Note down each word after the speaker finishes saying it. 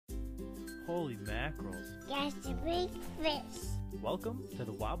Holy mackerels. That's a big fish. Welcome to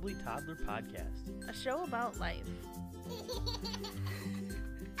the Wobbly Toddler Podcast. A show about life.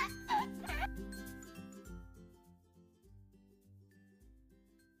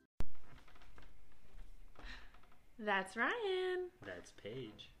 That's Ryan. That's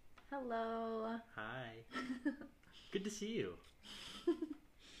Paige. Hello. Hi. Good to see you.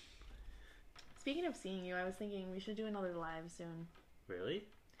 Speaking of seeing you, I was thinking we should do another live soon. Really?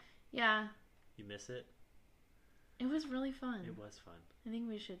 Yeah. You miss it? It was really fun. It was fun. I think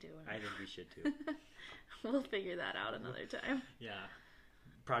we should do it. I think we should too. We'll figure that out another time. Yeah.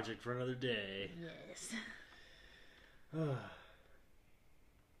 Project for another day. Yes.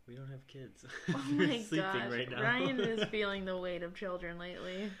 We don't have kids. Oh We're my sleeping gosh. right now. Ryan is feeling the weight of children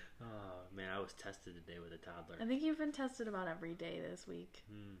lately. Oh man, I was tested today with a toddler. I think you've been tested about every day this week.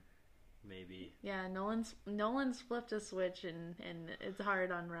 Maybe. Yeah, Nolan's flipped a switch and it's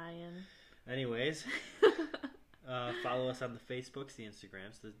hard on Ryan. Anyways, follow us on the Facebooks, the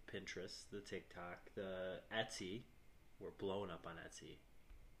Instagrams, the Pinterest, the TikTok, the Etsy. We're blowing up on Etsy.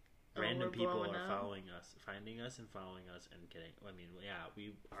 Random people are following us, finding us and following us and getting. I mean, yeah,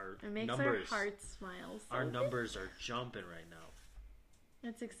 it makes numbers, our hearts smile. So our numbers are jumping right now.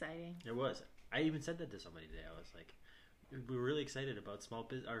 It's exciting. It was. I even said that to somebody today. I was like, we're really excited about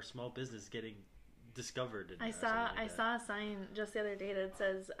our small business getting discovered. I saw a sign just the other day that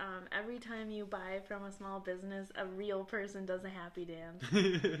says, every time you buy from a small business, a real person does a happy dance.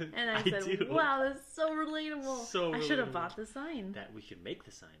 And I said, wow, that's so relatable. I should have bought the sign. That we could make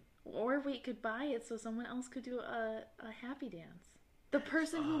the sign. Or we could buy it so someone else could do a happy dance. The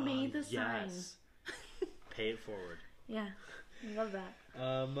person who made the sign. Pay it forward. Yeah, I love that.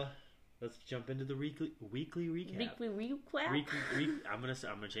 Let's jump into the weekly recap. Weekly recap? I'm gonna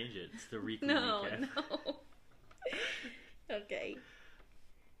change it. It's the weekly recap. No. Okay.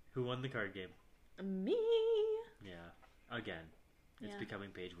 Who won the card game? Me. Yeah. Again. It's becoming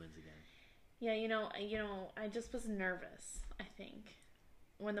Paige wins again. Yeah, you know, I just was nervous, I think,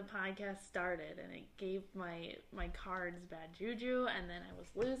 when the podcast started, and it gave my cards bad juju, and then I was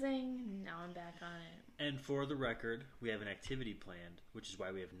losing, and now I'm back on it. And for the record, we have an activity planned, which is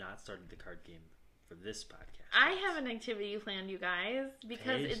why we have not started the card game for this podcast. I have an activity planned, you guys,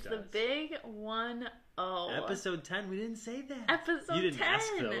 because Paige it's the does. big 1-0. Episode 10, we didn't say that. Episode 10. You didn't ask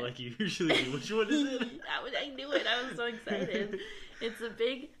though, like you usually do. Which one is it? I knew it. I was so excited. It's a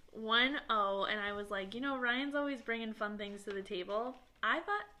big 1-0, and I was like, Ryan's always bringing fun things to the table. I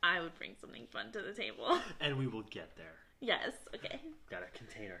thought I would bring something fun to the table. And we will get there. Yes, okay. Gotta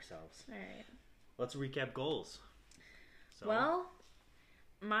contain ourselves. All right. Let's recap goals. Well,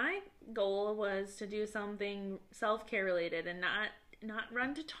 my goal was to do something self-care related and not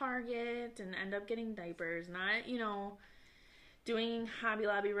run to Target and end up getting diapers, not, doing Hobby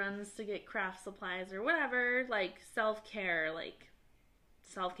Lobby runs to get craft supplies or whatever, self-care,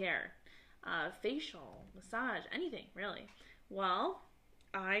 facial, massage, anything, really. Well,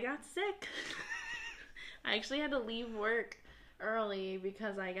 I got sick. I actually had to leave work early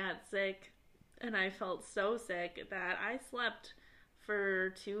because I got sick, and I felt so sick that I slept for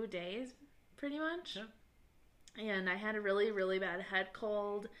 2 days, pretty much. Yeah. And I had a really, really bad head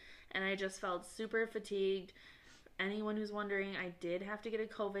cold, and I just felt super fatigued. Anyone who's wondering, I did have to get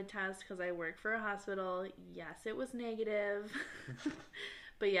a COVID test because I work for a hospital. Yes, it was negative.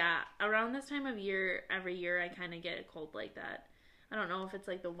 But yeah, around this time of year, every year I kind of get a cold like that. I don't know if it's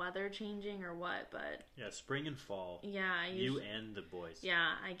like the weather changing or what, but... Yeah, spring and fall. Yeah. You and the boys. Yeah,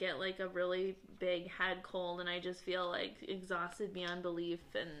 I get like a really big head cold and I just feel like exhausted beyond belief.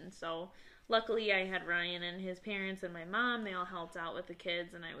 And so luckily I had Ryan and his parents and my mom. They all helped out with the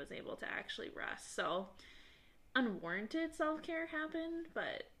kids and I was able to actually rest. So unwarranted self-care happened,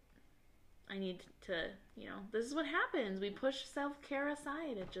 but I need to, this is what happens. We push self-care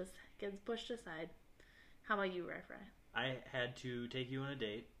aside. It just gets pushed aside. How about you, Ray? I had to take you on a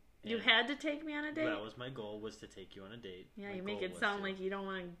date. You had to take me on a date? That was my goal, was to take you on a date. Yeah, you make it sound like you don't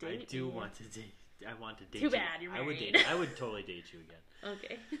want to date me. I do want to date. I want to date you. you. Too bad, you're married. I would totally date you again.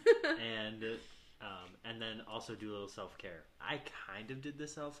 Okay. And then also do a little self-care. I kind of did the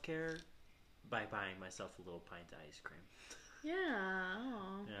self-care by buying myself a little pint of ice cream. Yeah.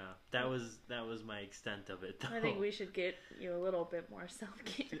 Oh. Yeah, that was my extent of it, though. I think we should get you a little bit more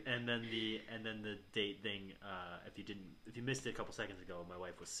self-care. And then the date thing. If you missed it a couple seconds ago, my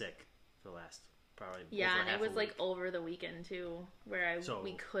wife was sick for the last probably. Yeah, and it was like over the weekend too, where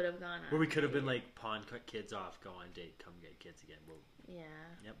we could have gone on. Where we could have been like pawn kids off, go on date, come get kids again. Well, yeah.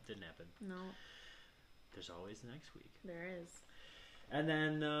 Yep, didn't happen. No. There's always the next week. There is. And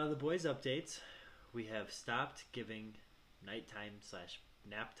then the boys' updates. We have stopped giving nighttime /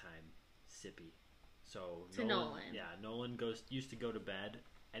 nap time sippy. So Nolan. Yeah, Nolan used to go to bed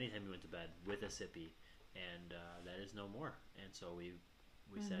anytime he went to bed with a sippy, and that is no more. And so we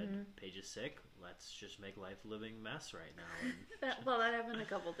said, Paige is sick. Let's just make life a living mess right now. And that happened a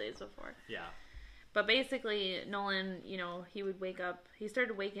couple days before. Yeah. But basically, Nolan, he would wake up. He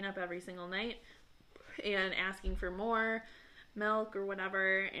started waking up every single night and asking for more milk or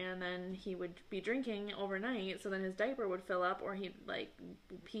whatever, and then he would be drinking overnight, so then his diaper would fill up, or he'd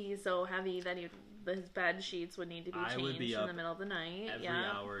pee so heavy that his bed sheets would need to be changed in the middle of the night. Every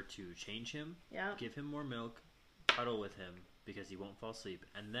hour to change him, give him more milk, cuddle with him because he won't fall asleep,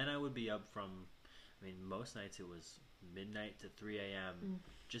 and then I would be up from, most nights it was midnight to 3 a.m.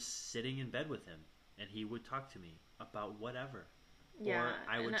 Just sitting in bed with him, and he would talk to me about whatever. Yeah, or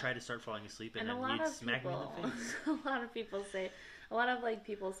I would try to start falling asleep, and then he'd smack me in the face. A lot of people say,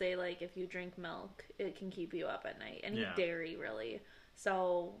 if you drink milk, it can keep you up at night. Any dairy, really.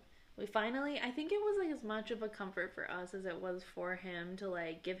 So we finally, I think it was as much of a comfort for us as it was for him to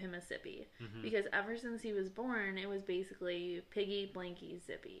give him a sippy, because ever since he was born, it was basically Piggy, Blanky,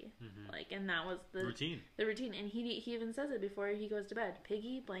 Sippy, and that was the routine. And he even says it before he goes to bed: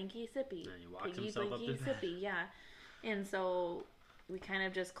 Piggy, Blanky, Sippy. And he walks himself Blanky, up to Sippy. Yeah, and so we kind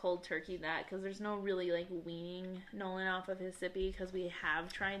of just cold turkeyed that, because there's no really weaning Nolan off of his sippy, because we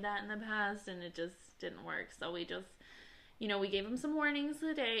have tried that in the past and it just didn't work. So we just, we gave him some warnings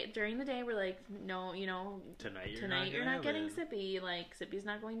during the day. We're like, no, tonight you're not getting sippy. Sippy's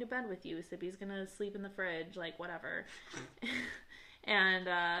not going to bed with you. Sippy's gonna sleep in the fridge, whatever. And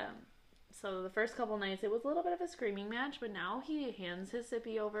so the first couple nights it was a little bit of a screaming match, but now he hands his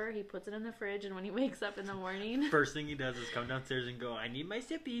sippy over, he puts it in the fridge, and when he wakes up in the morning, first thing he does is come downstairs and go, I need my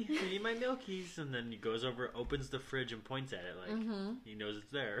sippy, I need my milkies, and then he goes over, opens the fridge, and points at it he knows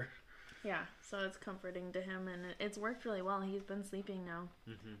it's there. Yeah, so it's comforting to him, and it's worked really well. He's been sleeping now.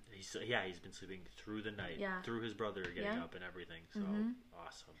 He's been sleeping through the night, through his brother getting up and everything, so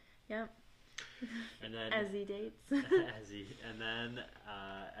awesome. Yep. And then as he dates. And then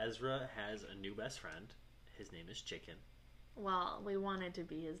Ezra has a new best friend. His name is Chicken. Well, we wanted to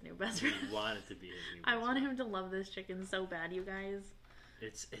be his new best friend. I want him to love this chicken so bad, you guys.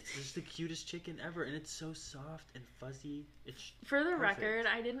 It's just the cutest chicken ever, and it's so soft and fuzzy. It's for the perfect. Record,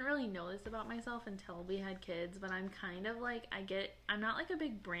 I didn't really know this about myself until we had kids, but I'm kind of I'm not a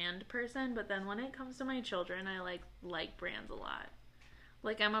big brand person, but then when it comes to my children, I like brands a lot.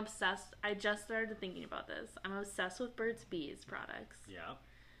 I'm obsessed. I just started thinking about this. I'm obsessed with Burt's Bees products. Yeah.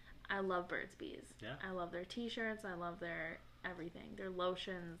 I love Burt's Bees. Yeah. I love their t-shirts. I love their everything. Their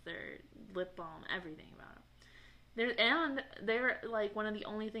lotions, their lip balm, everything about them. They're one of the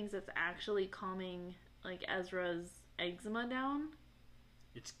only things that's actually calming Ezra's eczema down.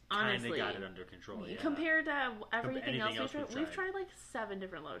 It's kind of got it under control. Yeah. Compared to everything else we've tried 7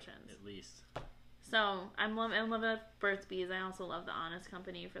 different lotions. At least. So I'm loving Burt's Bees. I also love the Honest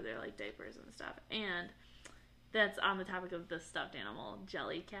Company for their diapers and stuff. And that's on the topic of the stuffed animal,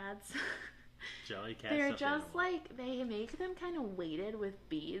 jelly cats. Jelly cats. They're just animal. They make them kind of weighted with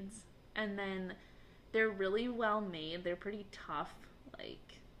beads, and then they're really well made. They're pretty tough.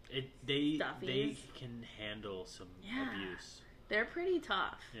 They can handle some abuse. They're pretty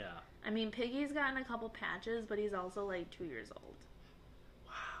tough. Yeah. Piggy's gotten a couple patches, but he's also 2 years old.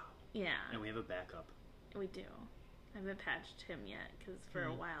 Yeah. And we have a backup. We do. I haven't patched him yet, because for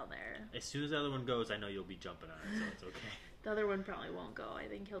a while there. As soon as the other one goes, I know you'll be jumping on it, so it's okay. The other one probably won't go. I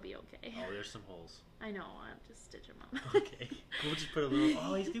think he'll be okay. Oh, there's some holes. I know. I'll just stitch him up. Okay. We'll just put a little...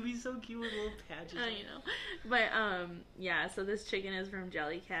 Oh, he's going to be so cute with little patches. I know. But, yeah, so this chicken is from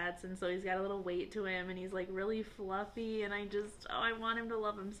Jelly Cats, and so he's got a little weight to him, and he's, really fluffy, and I want him to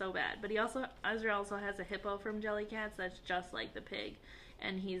love him so bad. But Ezra also has a hippo from Jelly Cats that's just like the pig.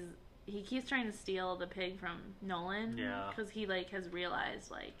 And he keeps trying to steal the pig from Nolan. Yeah. Because he, has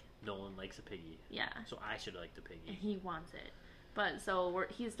realized, Nolan likes a piggy. Yeah. So I should like the piggy. And he wants it. But, so,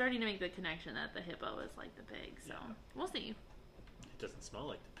 he's starting to make the connection that the hippo is like the pig. So, we'll see. It doesn't smell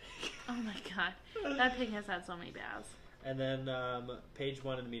like the pig. Oh, my God. That pig has had so many baths. And then, Paige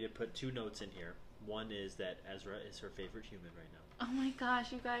wanted me to put 2 notes in here. One is that Ezra is her favorite human right now. Oh my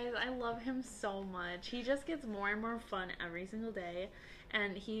gosh, you guys, I love him so much. He just gets more and more fun every single day.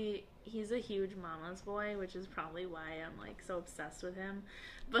 And he's a huge mama's boy, which is probably why I'm so obsessed with him.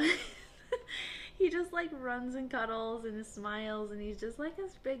 But he just runs and cuddles and smiles, and he's just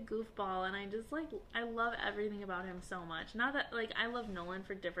this big goofball, and I just I love everything about him so much. Not that I love Nolan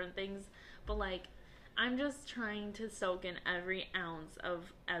for different things, but I'm just trying to soak in every ounce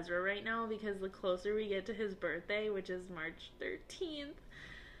of Ezra right now, because the closer we get to his birthday, which is March 13th,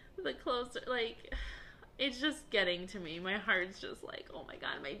 the closer, It's just getting to me. My heart's just like, oh my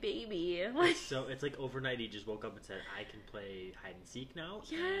god, my baby. Like, so it's like overnight he just woke up and said, I can play hide and seek now,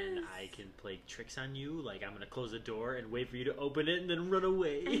 yes. and I can play tricks on you. Like, I'm gonna close the door and wait for you to open it and then run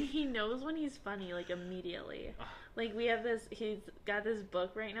away. And he knows when he's funny, like, immediately. Like, he's got this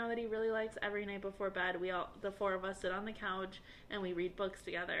book right now that he really likes. Every night before bed, the four of us sit on the couch and we read books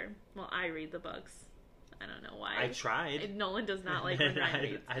together. Well, I read the books. I don't know why. I tried. Nolan does not like when Ryan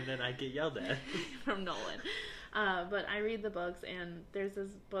reads. And then I get yelled at. From Nolan. But I read the books, and there's this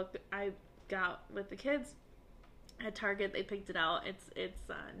book I got with the kids at Target. They picked it out. It's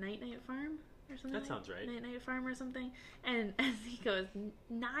Night Night Farm or something. That sounds right. Night Night Farm or something. And as he goes,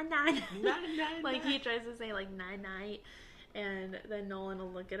 nah. Like, he tries to say, like, night. And then Nolan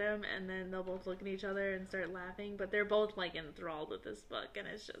will look at him, and then they'll both look at each other and start laughing. But they're both, like, enthralled with this book, and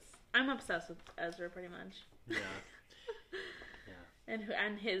it's just... I'm obsessed with Ezra, pretty much. Yeah.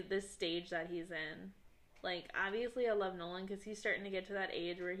 And this stage that he's in. Like, obviously I love Nolan because he's starting to get to that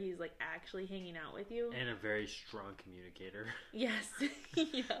age where he's, like, actually hanging out with you. And a very strong communicator. Yes.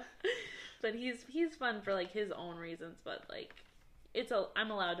 Yeah. But he's fun for, like, his own reasons, but, like,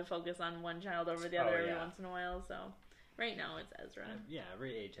 I'm allowed to focus on one child over the other every once in a while, so... Right now, it's Ezra. Yeah,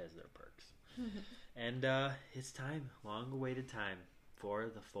 every age has their perks. And it's time, long-awaited time, for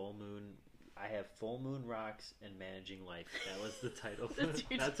the full moon. I have Full Moon Rocks and Managing Life. That was the title.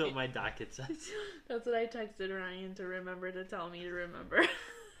 That's what my docket says. That's what I texted Ryan to remember to tell me to remember.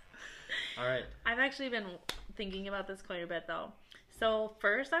 All right. I've actually been thinking about this quite a bit, though. So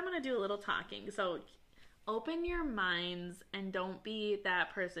first, I'm going to do a little talking. So open your minds and don't be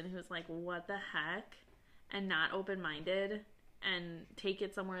that person who's like, what the heck? And not open-minded, and take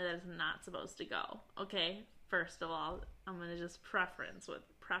it somewhere that it's not supposed to go. Okay? First of all, I'm going to just preface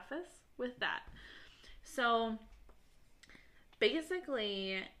with that. So,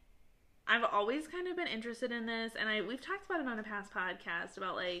 basically, I've always kind of been interested in this, and we've talked about it on a past podcast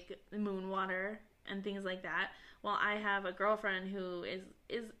about, like, moon water and things like that. Well, I have a girlfriend who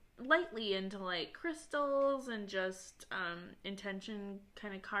is lightly into, like, crystals and just intention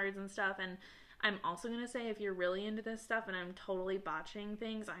kind of cards and stuff, and I'm also going to say, if you're really into this stuff and I'm totally botching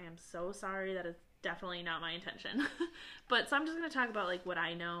things, I am so sorry. That is definitely not my intention. So I'm just going to talk about, like, what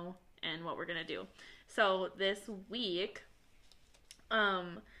I know and what we're going to do. So this week,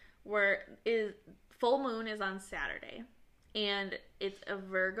 full moon is on Saturday. And it's a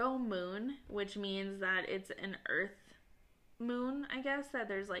Virgo moon, which means that it's an earth moon, I guess. That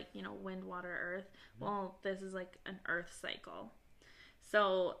there's, like, you know, wind, water, earth. Well, this is, like, an earth cycle.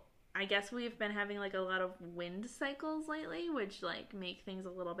 So... I guess we've been having, like, a lot of wind cycles lately, which, like, make things a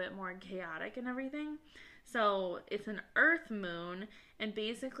little bit more chaotic and everything. So it's an earth moon, and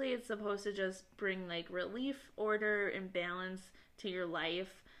basically it's supposed to just bring, like, relief, order, and balance to your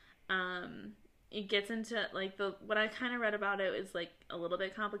life. It gets into, like, what I kind of read about it is, like, a little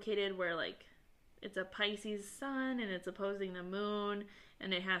bit complicated, where, like, it's a Pisces sun, and it's opposing the moon,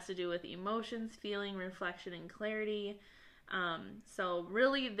 and it has to do with emotions, feeling, reflection, and clarity. So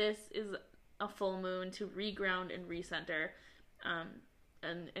really this is a full moon to reground and recenter,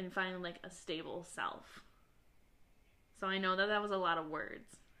 and find, like, a stable self. So I know that was a lot of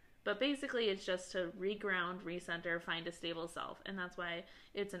words, but basically it's just to reground, recenter, find a stable self. And that's why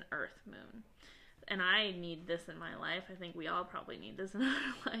it's an earth moon. And I need this in my life. I think we all probably need this in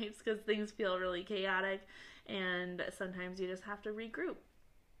our lives because things feel really chaotic and sometimes you just have to regroup.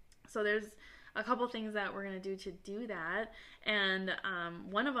 So there's a couple things that we're going to do that. And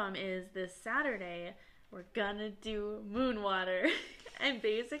one of them is this Saturday, we're going to do moon water. And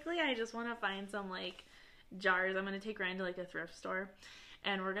basically, I just want to find some, like, jars. I'm going to take Ryan to, like, a thrift store.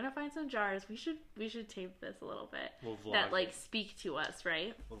 And we're going to find some jars. We should tape this a little bit. We'll vlog that, like, it. Speak to us,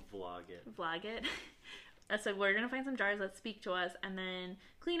 right? We'll vlog it. So we're going to find some jars that speak to us and then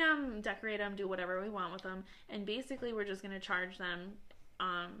clean them, decorate them, do whatever we want with them. And basically, we're just going to charge them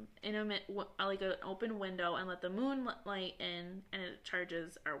in an open window and let the moon light in, and it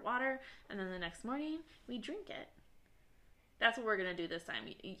charges our water, and then the next morning we drink it. That's what we're gonna do this time.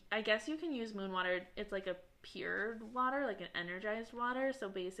 I guess you can use moon water. It's like a pure water, like an energized water. So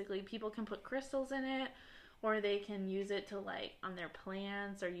basically people can put crystals in it, or they can use it to, like, on their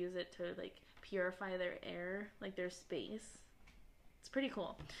plants, or use it to, like, purify their air, like their space. It's pretty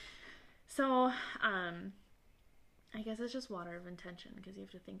cool. So I guess it's just water of intention because you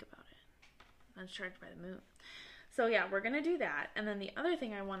have to think about it. That's charged by the moon. So yeah, we're going to do that. And then the other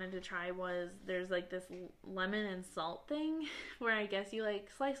thing I wanted to try was there's, like, this lemon and salt thing where I guess you, like,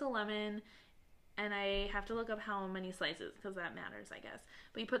 slice a lemon, and I have to look up how many slices because that matters, I guess.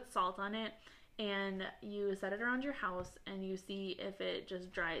 But you put salt on it, and you set it around your house and you see if it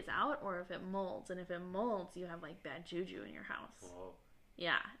just dries out or if it molds. And if it molds, you have like bad juju in your house. Whoa.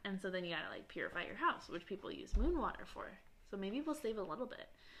 Yeah, and so then you gotta like purify your house, which people use moon water for. So maybe we'll save a little bit.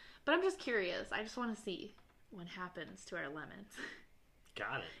 But I'm just curious. I just want to see what happens to our lemons.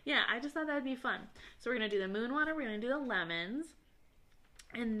 Got it. Yeah, I just thought that would be fun. So we're gonna do the moon water, we're gonna do the lemons,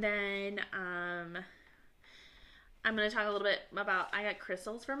 and then I'm going to talk a little bit about, I got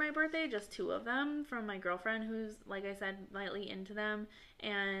crystals for my birthday, just 2 of them from my girlfriend who's, like I said, lightly into them.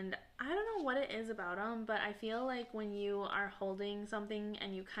 And I don't know what it is about them, but I feel like when you are holding something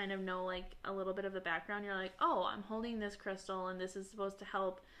and you kind of know like a little bit of the background, you're like, oh, I'm holding this crystal and this is supposed to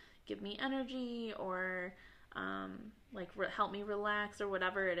help give me energy or help me relax or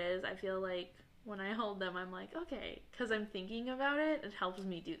whatever it is. I feel like when I hold them, I'm like, okay, because I'm thinking about it, it helps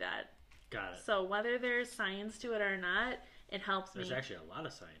me do that. Got it. So whether there's science to it or not, it helps me. There's actually a lot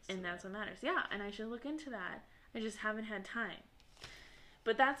of science. And that's what matters. Yeah, and I should look into that. I just haven't had time.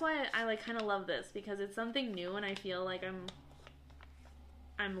 But that's why I like kind of love this, because it's something new and I feel like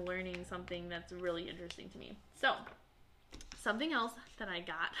I'm learning something that's really interesting to me. So, something else that I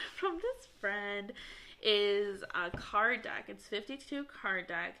got from this friend is a card deck. It's 52 card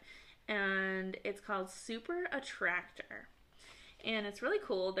deck and it's called Super Attractor. And it's really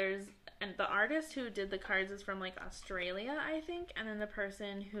cool. And the artist who did the cards is from like Australia, I think. And then the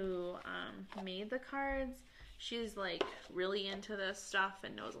person who made the cards, she's like really into this stuff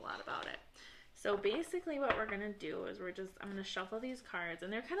and knows a lot about it. So basically what we're going to do is I'm going to shuffle these cards.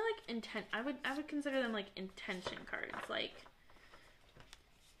 And they're kind of like I would consider them like intention cards. Like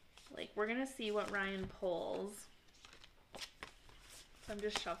we're going to see what Ryan pulls. So I'm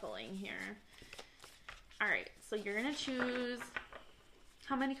just shuffling here. All right. So you're going to choose...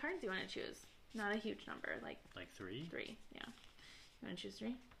 How many cards do you want to choose? Not a huge number. Like 3? 3, yeah. You want to choose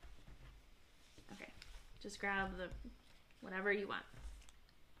 3? Okay. Just grab whatever you want.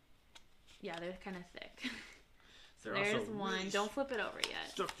 Yeah, they're kind of thick. They're there's also one. really Don't flip it over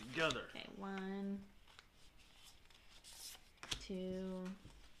yet. Stuck together. Okay, 1, 2,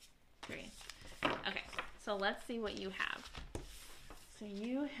 3. Okay, so let's see what you have. So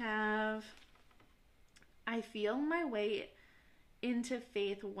you have... I feel my way into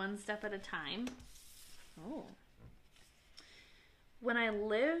faith one step at a time. Oh. When I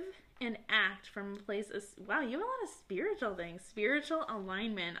live and act from a place of... Wow, you have a lot of spiritual things. Spiritual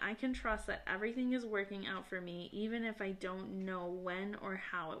alignment. I can trust that everything is working out for me, even if I don't know when or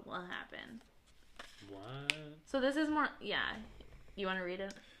how it will happen. What? So this is more... Yeah. You want to read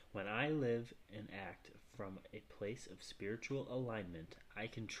it? When I live and act from a place of spiritual alignment, I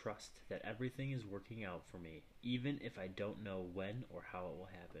can trust that everything is working out for me, even if I don't know when or how it will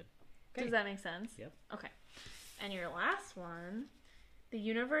happen. Okay. Does that make sense? Yep. Okay. And your last one, the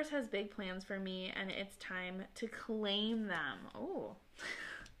universe has big plans for me, and it's time to claim them. Oh.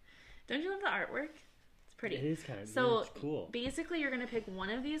 Don't you love the artwork? It's pretty. It is kind of cool. Basically, you're going to pick one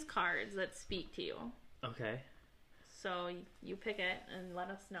of these cards that speak to you. Okay. So you pick it and let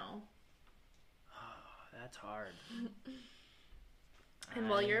us know. That's hard. And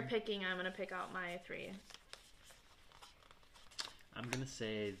while you're picking, I'm going to pick out my 3. I'm going to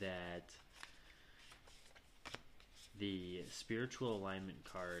say that the spiritual alignment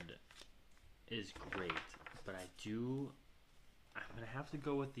card is great, but I'm going to have to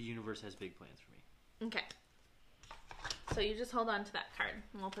go with the universe has big plans for me. Okay. So you just hold on to that card,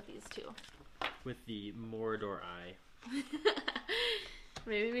 and we'll put these 2. With the Mordor eye.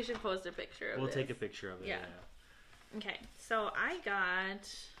 Maybe we should post a picture of it. We'll take a picture of it. Yeah. Okay, so I got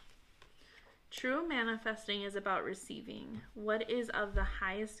true manifesting is about receiving what is of the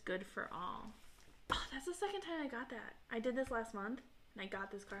highest good for all. Oh, that's the second time I got that. I did this last month, and I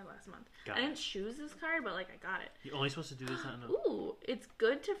got this card last month. I didn't choose this card, but like I got it. You're only supposed to do this on Ooh, it's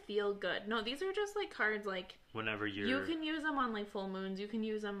good to feel good. No, these are just like cards like whenever you can use them on like full moons. You can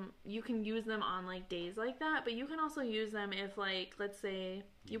use them on like days like that, but you can also use them if like let's say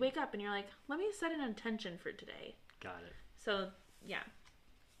you wake up and you're like, let me set an intention for today. Got it. So, yeah.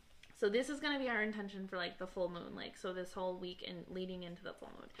 So this is going to be our intention for like the full moon, like so this whole week and leading into the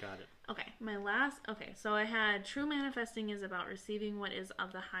full moon. Got it. Okay, so I had true manifesting is about receiving what is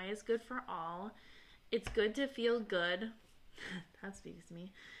of the highest good for all. It's good to feel good. That speaks to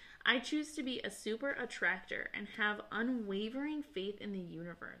me. I choose to be a super attractor and have unwavering faith in the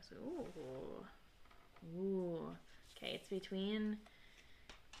universe. Ooh. Okay, it's between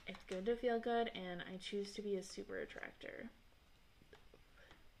it's good to feel good and I choose to be a super attractor.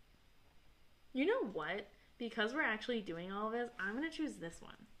 You know what? Because we're actually doing all of this, I'm going to choose this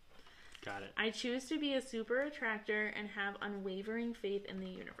one. Got it. I choose to be a super attractor and have unwavering faith in the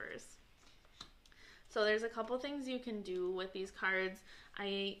universe. So there's a couple things you can do with these cards.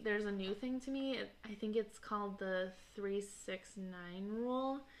 There's a new thing to me. I think it's called the 369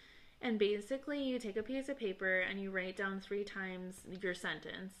 rule. And basically you take a piece of paper and you write down 3 times your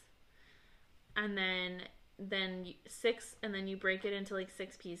sentence. And then six, and then you break it into like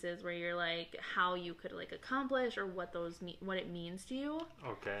 6 pieces where you're like how you could like accomplish or what it means to you.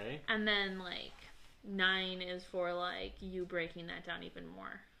 Okay. And then like 9 is for like you breaking that down even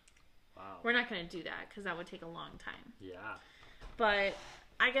more. Wow. We're not going to do that because that would take a long time. Yeah. But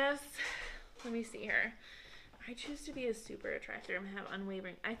I guess, let me see here. I choose to be a super attractor and have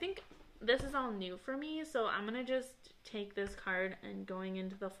unwavering. I think this is all new for me, so I'm going to just take this card and going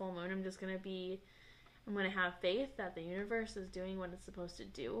into the full moon, I'm going to have faith that the universe is doing what it's supposed to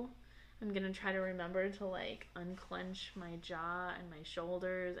do. I'm going to try to remember to like unclench my jaw and my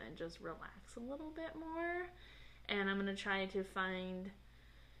shoulders and just relax a little bit more. And I'm going to try to find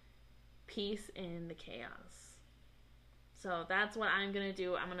peace in the chaos. So that's what I'm gonna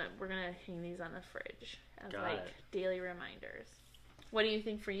do. We're gonna hang these on the fridge as daily reminders. What do you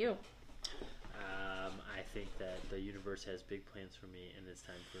think for you? I think that the universe has big plans for me, and it's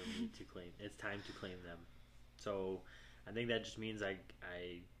time for me to claim. It's time to claim them. So I think that just means I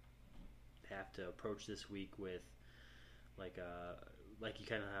have to approach this week with like you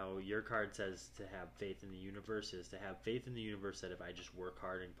kind of how your card says to have faith in the universe is to have faith in the universe that if I just work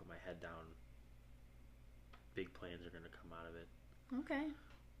hard and put my head down, big plans are going to come out of it. Okay.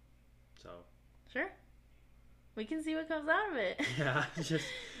 So. Sure. We can see what comes out of it. Yeah, just.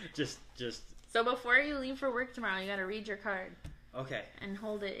 So before you leave for work tomorrow, you got to read your card. Okay. And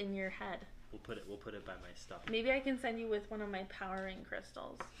hold it in your head. We'll put it by my stuff. Maybe I can send you with one of my powering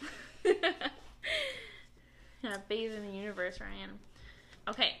crystals. Yeah, faith in the universe, Ryan.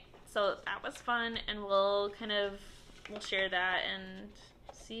 Okay, so that was fun, and we'll share that and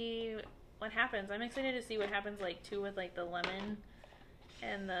see what happens. I'm excited to see what happens, like, too, with, like, the lemon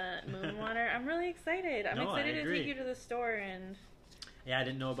and the moon water. I'm really excited. I'm excited to take you to the store and... Yeah, I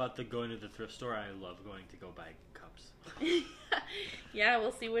didn't know about going to the thrift store. I love going to go buy cups. Yeah,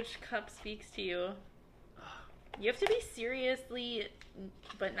 we'll see which cup speaks to you. You have to be seriously,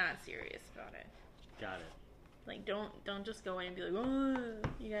 but not serious about it. Got it. Like, don't just go in and be like, oh,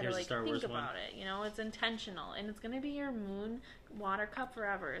 you gotta, Here's like, Star think Wars about one. it. You know, it's intentional. And it's gonna be your moon water cup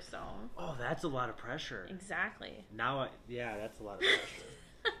forever, so. Oh, that's a lot of pressure. Exactly. Yeah, that's a lot of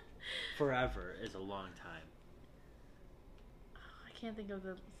pressure. Forever is a long time. Oh, I can't think of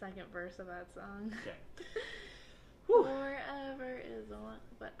the second verse of that song. Okay. Forever is a long,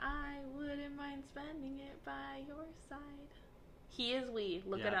 but I wouldn't mind spending it by your side. He is we.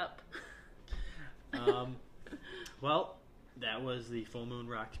 Look it up. Well, that was the Full Moon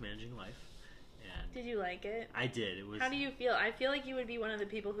Rocks Managing Life. And did you like it? I did. It was. How do you feel? I feel like you would be one of the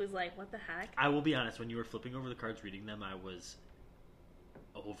people who's like, what the heck? I will be honest, when you were flipping over the cards reading them, I was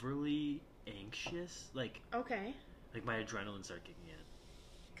overly anxious. Okay. Like my adrenaline started kicking in.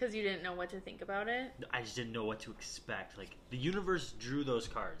 Because you didn't know what to think about it? I just didn't know what to expect. Like, the universe drew those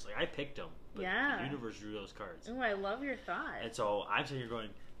cards. Like, I picked them, but the universe drew those cards. Oh, I love your thought. And so I'm sitting here going,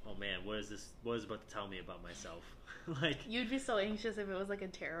 oh man, what is this? What is it about to tell me about myself? Like, you'd be so anxious if it was like a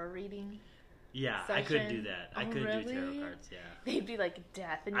tarot reading. Yeah, session. I couldn't do that. I couldn't really? do tarot cards. Yeah, they'd be like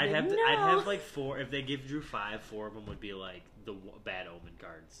death, and I'd have no! I'd have like 4. If they drew 5, 4 of them would be like the bad omen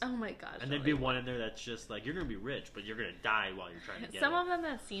cards. Oh my gosh! And there'd be one in there that's just like, you're gonna be rich, but you're gonna die while you're trying to get Some it. of them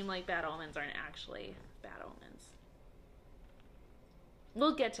that seem like bad omens aren't actually bad omens.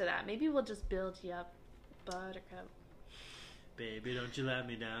 We'll get to that. Maybe we'll just build you up, Buttercup. Baby, don't you let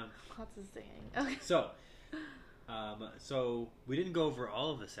me down. What's the saying? Okay. So we didn't go over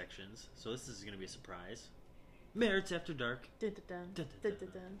all of the sections, so this is going to be a surprise. Merits After Dark. Dun, dun, dun. Dun, dun,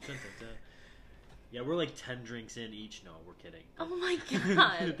 dun. Yeah, we're like 10 drinks in each. No, we're kidding. Oh my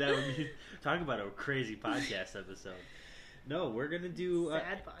god. That would be, talk about a crazy podcast episode. No, we're going to do...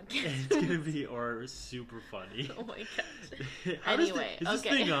 sad podcast. It's going to be, or super funny. Oh my gosh. Anyway, is this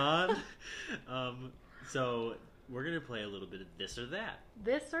thing on? So... we're going to play a little bit of this or that.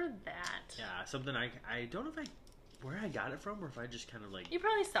 This or that. Yeah, something I don't know where I got it from or if I just kind of like... You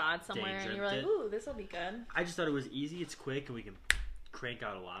probably saw it somewhere and you were like, ooh, this will be good. I just thought it was easy, it's quick, and we can crank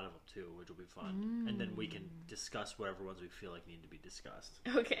out a lot of them too, which will be fun. And then we can discuss whatever ones we feel like need to be discussed.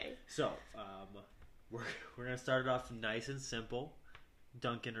 Okay. So, we're going to start it off nice and simple.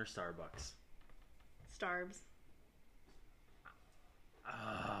 Dunkin' or Starbucks? Starbs.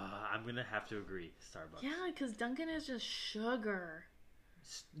 I'm going to have to agree. Starbucks. Yeah, because Dunkin' is just sugar.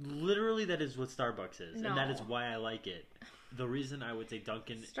 Literally, that is what Starbucks is. No. And that is why I like it. The reason I would say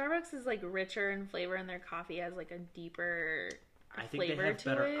Dunkin'... Starbucks is, like, richer in flavor, and their coffee has, like, a deeper I think flavor they have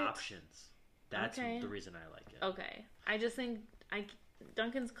better it. options. That's the reason I like it. Okay. I just think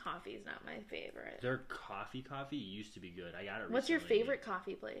Dunkin's coffee is not my favorite. Their coffee used to be good. I got it recently. What's your favorite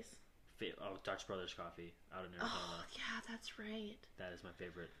coffee place? Dutch Brothers Coffee out in Arizona. Oh, yeah, that's right. That is my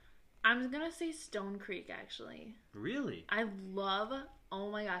favorite. I'm going to say Stone Creek, actually. Really? I love,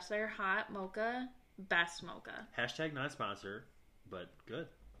 oh my gosh, their hot mocha, best mocha. Hashtag not sponsor, but good.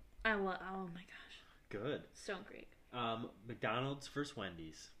 I love, oh my gosh. Good. Stone Creek. McDonald's versus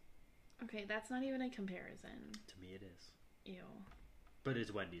Wendy's. Okay, that's not even a comparison. To me it is. Ew. But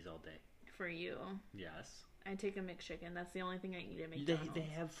it's Wendy's all day. For you. Yes. I take a McChicken. That's the only thing I eat at McDonald's. They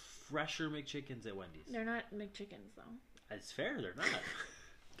have fresher McChickens at Wendy's. They're not McChickens, though. It's fair, they're not.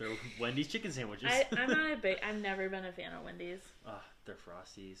 They're Wendy's chicken sandwiches. I've never been a fan of Wendy's. They're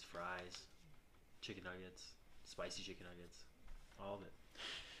Frosties, fries, chicken nuggets, spicy chicken nuggets, all of it.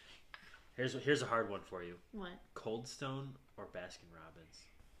 Here's a hard one for you. What? Cold Stone or Baskin Robbins?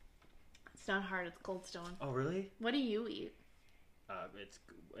 It's not hard. It's Cold Stone. Oh, really? What do you eat?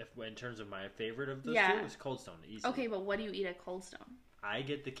 In terms of my favorite of those two, it's Cold Stone. Easy. Okay, but what do you eat at Cold Stone? I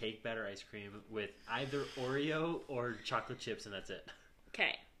get the cake batter ice cream with either Oreo or chocolate chips, and that's it.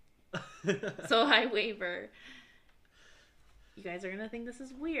 Okay. So I waver. You guys are going to think this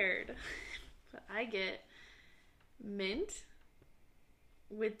is weird. But I get mint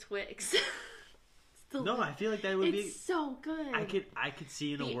with Twix. No, I feel like that would be... It's so good. I could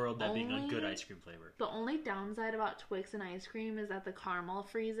see in a world that being a good ice cream flavor. The only downside about Twix and ice cream is that the caramel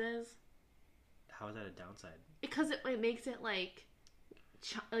freezes. How is that a downside? Because it makes it like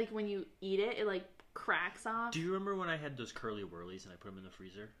when you eat it, it like cracks off. Do you remember when I had those curly whirlies and I put them in the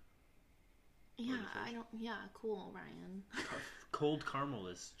freezer? Yeah, I don't. Yeah, cool, Ryan. Cold caramel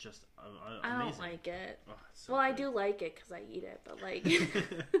is just amazing. I don't like it. Oh, so well, good. I do like it because I eat it, but like,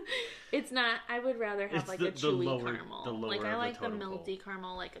 it's not. I would rather have like a chewy caramel. Like I like the melty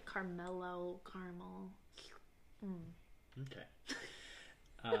caramel, like a Carmelo caramel. Okay.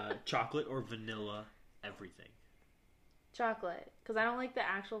 Chocolate or vanilla? Everything. Chocolate, because I don't like the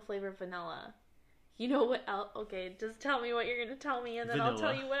actual flavor of vanilla. You know what else? Okay, just tell me what you're going to tell me, and then I'll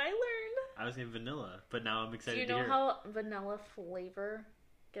tell you what I learned. I was saying vanilla, but now I'm excited to hear. Do you know how vanilla flavor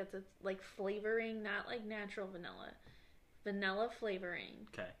gets its, like, flavoring? Not like natural vanilla. Vanilla flavoring.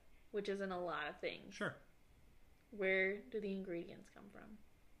 Okay. Which is in a lot of things. Sure. Where do the ingredients come from?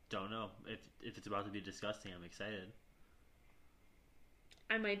 Don't know. If it's about to be disgusting, I'm excited.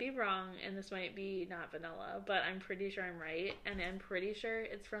 I might be wrong, and this might be not vanilla, but I'm pretty sure I'm right, and I'm pretty sure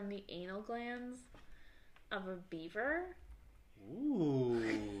it's from the anal glands of a beaver. Ooh.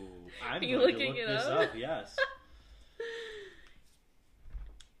 I'm Are you going looking to look this up? Yes.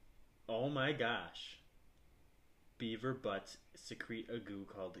 Oh my gosh. Beaver butts secrete a goo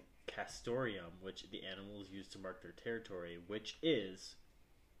called castoreum, which the animals use to mark their territory, which is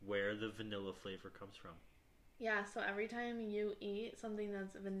where the vanilla flavor comes from. Yeah, so every time you eat something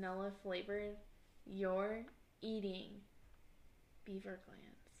that's vanilla flavored, you're eating beaver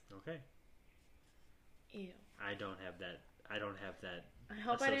glands. Okay. Ew. I don't have that. I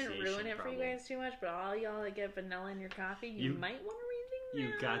hope I didn't ruin it for you guys too much, but all y'all that get vanilla in your coffee, you might want to rethink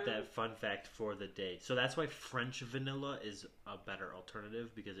that. You got that fun fact for the day. So that's why French vanilla is a better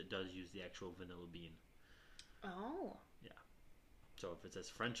alternative, because it does use the actual vanilla bean. Oh. Yeah. So if it says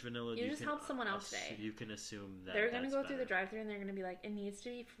French vanilla, you just helped someone else today. You can assume that they're going to go through the drive-thru and they're going to be like, it needs to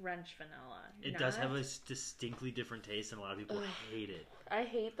be French vanilla. It does have a distinctly different taste, and a lot of people hate it. I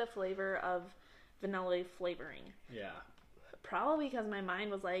hate the flavor of vanilla flavoring. Yeah. Probably because my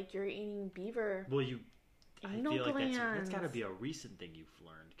mind was like, you're eating beaver. Well, I feel like that's got to be a recent thing you've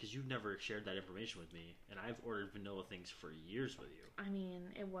learned, because you've never shared that information with me, and I've ordered vanilla things for years with you. I mean,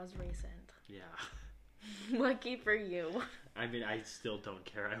 it was recent. Yeah. Lucky for you. I mean, I still don't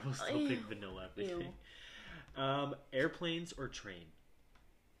care. I will still pick vanilla everything. Airplanes or train?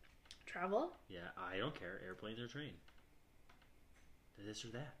 Travel? Yeah, I don't care. Airplanes or train? This or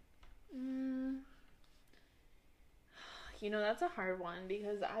that? You know, that's a hard one,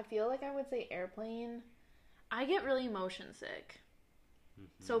 because I feel like I would say airplane. I get really motion sick.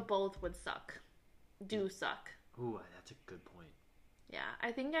 Mm-hmm. So both would suck. Do suck. Ooh, that's a good point. Yeah,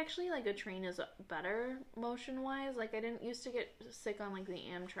 I think actually like a train is better motion wise. Like I didn't used to get sick on like the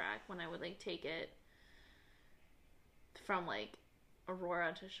Amtrak when I would like take it from like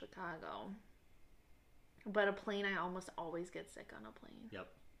Aurora to Chicago. But a plane, I almost always get sick on a plane. Yep.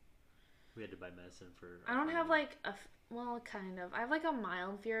 We had to buy medicine for... I don't have like well, kind of. I have like a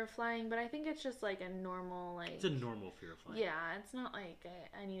mild fear of flying, but I think it's just like a normal like... It's a normal fear of flying. Yeah, it's not like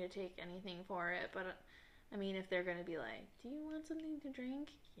I need to take anything for it, but... I mean, if they're going to be like, do you want something to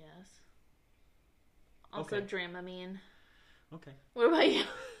drink? Yes. Also, Dramamine. Okay. What about you?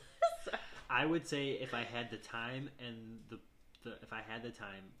 I would say if I had the time and if I had the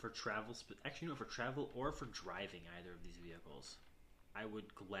time for travel, actually no, for travel or for driving either of these vehicles, I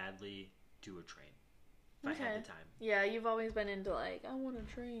would gladly do a train if I had the time. Yeah, you've always been into like, I want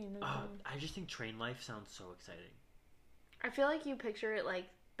a train. I just think train life sounds so exciting. I feel like you picture it like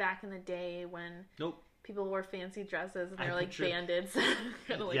back in the day when people wore fancy dresses and they're like bandits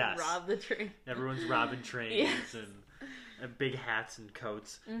gonna like rob the train. Everyone's robbing trains and big hats and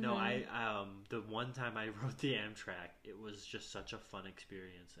coats. Mm-hmm. No, the one time I rode the Amtrak, it was just such a fun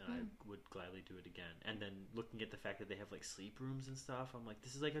experience, and I would gladly do it again. And then looking at the fact that they have like sleep rooms and stuff, I'm like,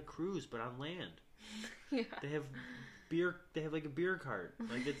 this is like a cruise but on land. Yeah. They have beer. They have like a beer cart.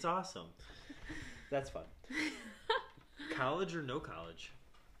 Like, it's awesome. That's fun. College or no college?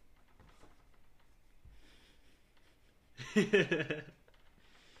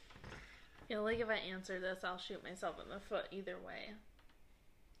 Yeah, like if I answer this, I'll shoot myself in the foot either way.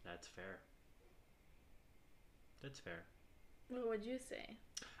 That's fair. That's fair. What would you say?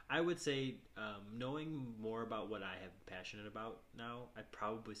 I would say, knowing more about what I am passionate about now, I'd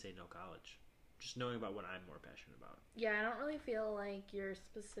probably say no college. Just knowing about what I'm more passionate about. Yeah, I don't really feel like your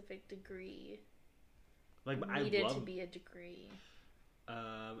specific degree needed to be a degree.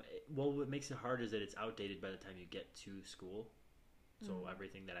 Well, what makes it hard is that it's outdated by the time you get to school. So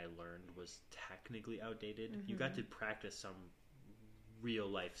everything that I learned was technically outdated. Mm-hmm. You got to practice some real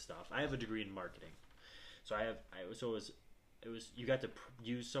life stuff. I have a degree in marketing, so it was you got to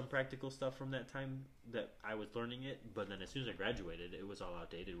use some practical stuff from that time that I was learning it. But then as soon as I graduated, it was all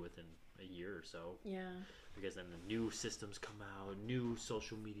outdated within a year or so. Yeah. Because then the new systems come out, new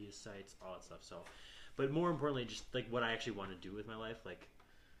social media sites, all that stuff. So, but more importantly, just like what I actually want to do with my life, like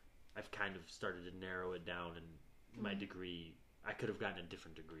I've kind of started to narrow it down, and my degree. I could have gotten a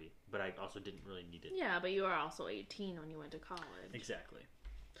different degree, but I also didn't really need it. Yeah, but you were also 18 when you went to college. Exactly.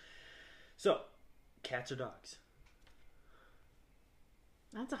 So, cats or dogs?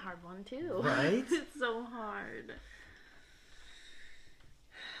 That's a hard one, too. Right? It's so hard.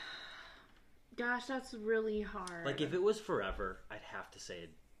 Gosh, that's really hard. Like, if it was forever, I'd have to say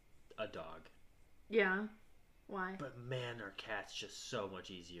a dog. Yeah. Why? But man, are cats just so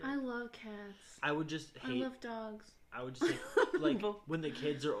much easier. I love cats. I would just hate... I love dogs. I would just say, like, when the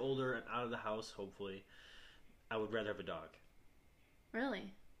kids are older and out of the house, hopefully, I would rather have a dog.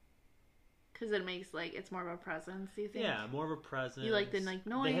 Really? Because it makes, like, it's more of a presence, do you think? Yeah, more of a presence. You like the, like,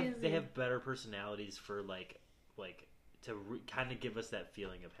 noise? They have better personalities for, like to kind of give us that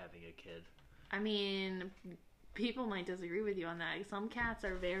feeling of having a kid. I mean, people might disagree with you on that. Some cats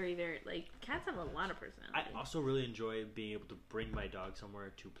are very, very, like, cats have a lot of personality. I also really enjoy being able to bring my dog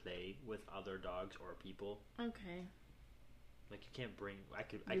somewhere to play with other dogs or people. Okay. Like, you can't bring... I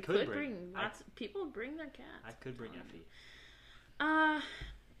could bring people bring their cats. I could bring Effie.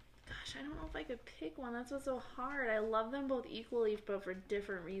 Gosh, I don't know if I could pick one. That's what's so hard. I love them both equally, but for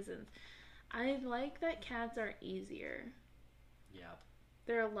different reasons. I like that cats are easier. Yeah.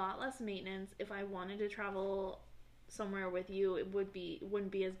 They're a lot less maintenance. If I wanted to travel somewhere with you, it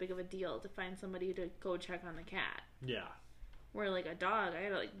wouldn't be as big of a deal to find somebody to go check on the cat. Yeah. Where, like, a dog, I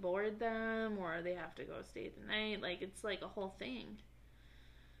gotta, like, board them, or they have to go stay the night. Like, it's, like, a whole thing.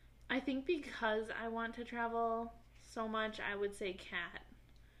 I think because I want to travel so much, I would say cat.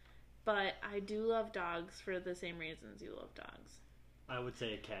 But I do love dogs for the same reasons you love dogs. I would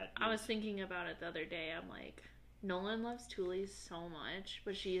say a cat. I was thinking about it the other day. I'm like, Nolan loves Thule so much,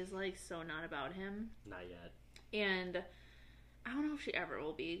 but she is, like, so not about him. Not yet. And I don't know if she ever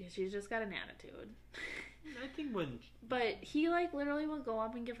will be, because she's just got an attitude. I think when... But he, like, literally will go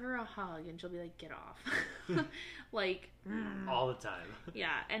up and give her a hug, and she'll be like, get off. Like... all the time.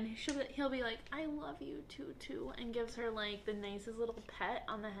 Yeah, and he'll be like, I love you, too, and gives her, like, the nicest little pet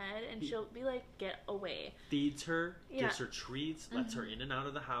on the head, and she'll be like, get away. Feeds her, gives her treats, lets her in and out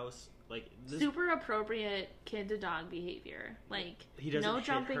of the house. Like, super appropriate kid-to-dog behavior. Like, he doesn't no hit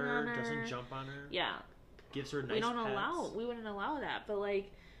jumping her, on her. Doesn't jump on her. Yeah. Gives her nice pets. We wouldn't allow that, but,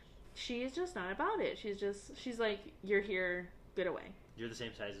 like, she's just not about it. She's like, you're here, get away. You're the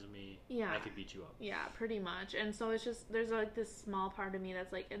same size as me. Yeah. I could beat you up. Yeah, pretty much. And so it's just, there's like this small part of me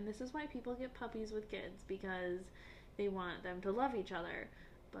that's like, and this is why people get puppies with kids, because they want them to love each other.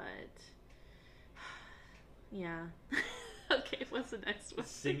 But, yeah. Okay, what's the next one?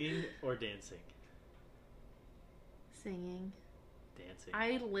 Singing or dancing? Singing. Dancing.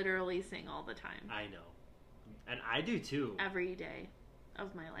 I literally sing all the time. I know. And I do too. Every day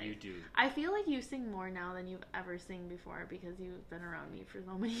of my life. You do. I feel like you sing more now than you've ever sung before, because you've been around me for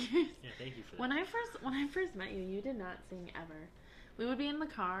so many years. Yeah, thank you for that. When I first met you, you did not sing ever. We would be in the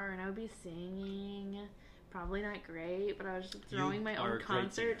car and I would be singing probably not great, but I was just throwing my own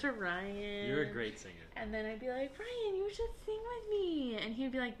concert to Ryan. You're a great singer. And then I'd be like, Ryan, you should sing with me. And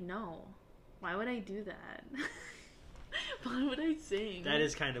he'd be like, no. Why would I do that? Why would I sing? That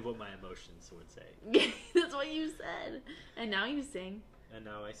is kind of what my emotions would say. That's what you said. And now you sing. And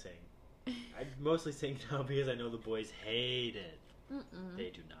now I sing. I mostly sing now because I know the boys hate it. Mm-mm. They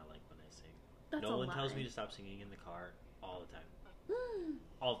do not like when I sing. That's Nolan tells me to stop singing in the car all the time.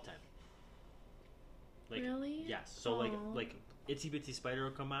 All the time. Like, really? Yes. So like Itsy Bitsy Spider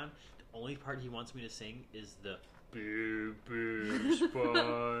will come on. The only part he wants me to sing is the boo boo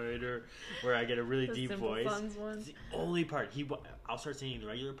spider, where I get a really deep voice. It's the only part. I'll start singing the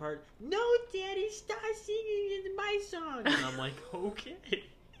regular part. No, Daddy, stop singing in my song. And I'm like, okay.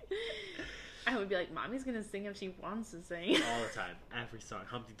 I would be like, Mommy's gonna sing if she wants to sing. All the time. Every song.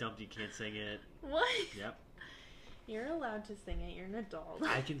 Humpty Dumpty can't sing it. What? Yep. You're allowed to sing it. You're an adult.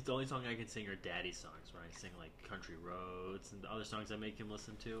 The only song I can sing are Daddy songs, where I sing like Country Roads and the other songs I make him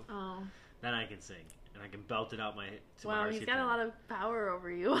listen to. Oh. Then I can sing, and I can belt it out my. Wow, he's got a lot of power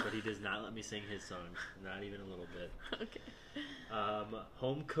over you. But he does not let me sing his songs, not even a little bit. Okay.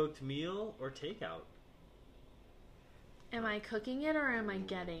 Home cooked meal or takeout? Am I cooking it or am I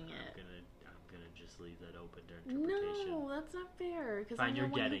getting it? I'm gonna just leave that open to interpretation. No, that's not fair. Because Fine, you're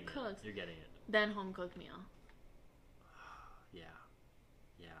getting it. You're getting it. Then home cooked meal. Yeah.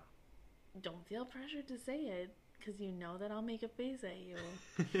 Don't feel pressured to say it, because you know that I'll make a face at you.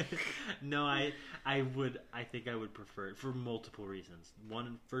 No, I think I would prefer it for multiple reasons.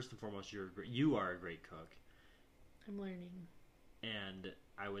 One, first and foremost, you are a great cook. I'm learning. And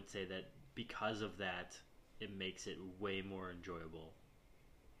I would say that because of that, it makes it way more enjoyable.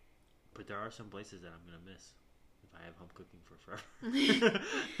 But there are some places that I'm going to miss if I have home cooking for forever.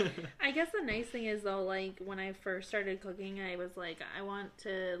 I guess the nice thing is, though, like, when I first started cooking, I was like, I want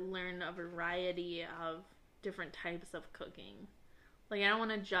to learn a variety of different types of cooking. Like, I don't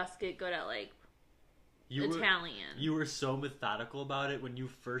want to just get good at, like, Italian. You were so methodical about it when you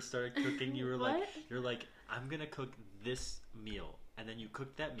first started cooking. You were like, I'm going to cook this meal. And then you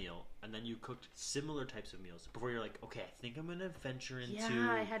cooked that meal, and then you cooked similar types of meals before you're like, okay, I think I'm going to venture into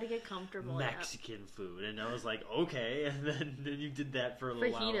I had to get comfortable. Mexican food. And I was like, okay. And then you did that for a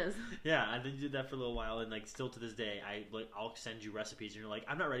little while. Yeah, and then you did that for a little while, and like still to this day, I'll send you recipes, and you're like,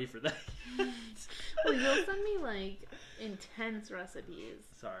 I'm not ready for that. Well, you'll send me like intense recipes.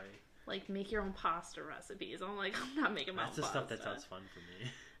 Sorry. Like make your own pasta recipes. I'm like, I'm not making my own pasta. That's the stuff that sounds fun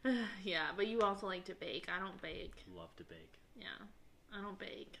for me. Yeah, but you also like to bake. I don't bake. Love to bake. Yeah. I don't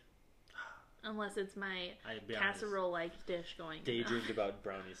bake. Unless it's my casserole-like dish going. Daydreamed about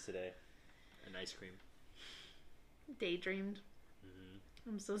brownies today. And ice cream. Daydreamed? Mm-hmm.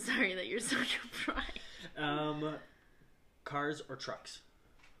 I'm so sorry that you're such a bride. Cars or trucks?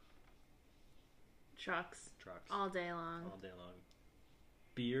 Trucks. Trucks. All day long. All day long.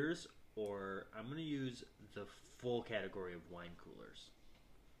 Beers, or I'm going to use the full category of wine coolers.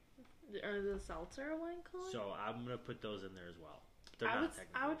 Are the seltzer a wine cooler? So I'm going to put those in there as well.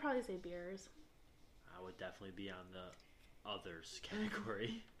 I would probably say beers. I would definitely be on the others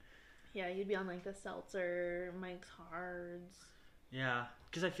category. Yeah, you'd be on like the seltzer, Mike's Hards. Yeah,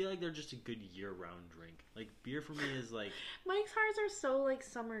 because I feel like they're just a good year-round drink. Like beer for me is like Mike's Hards are so like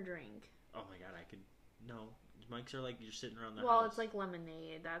summer drink. Oh my god, Mike's are like you're sitting around the house. Well, it's like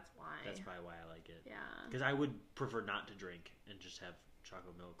lemonade. That's why. That's probably why I like it. Yeah. Because I would prefer not to drink and just have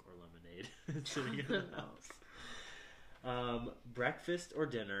chocolate milk or lemonade sitting in the house. Breakfast or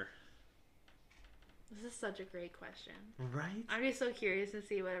dinner? This is such a great question. Right? I'm just so curious to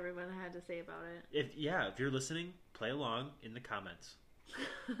see what everyone had to say about it. If you're listening, play along in the comments.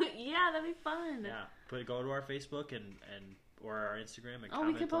 Yeah, that'd be fun. Yeah, go to our Facebook or our Instagram and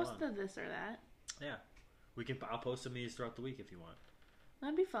comment. We could post this or that. Yeah, I'll post some of these throughout the week if you want.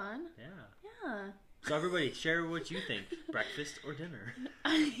 That'd be fun. Yeah. So everybody, share what you think: breakfast or dinner.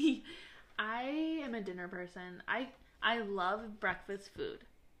 I am a dinner person. I love breakfast food.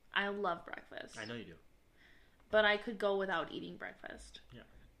 I love breakfast. I know you do. But I could go without eating breakfast. Yeah.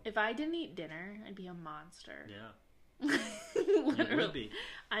 If I didn't eat dinner, I'd be a monster. Yeah. You would be.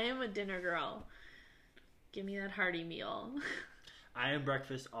 I am a dinner girl. Give me that hearty meal. I am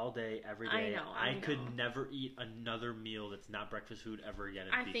breakfast all day, every day. I could never eat another meal that's not breakfast food ever again.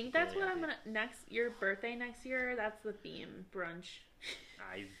 I think that's what I'm gonna your birthday next year. That's the theme, brunch.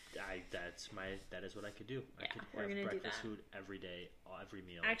 That is what I could do. Yeah, I could we're gonna breakfast do that. food every day, every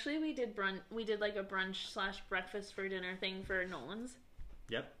meal. Actually, we did like a brunch/breakfast for dinner thing for Nolan's.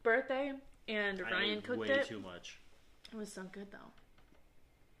 Yep. Birthday, and Ryan cooked it. Way too much. It was so good though.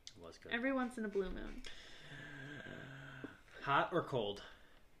 It was good. Every once in a blue moon. Hot or cold?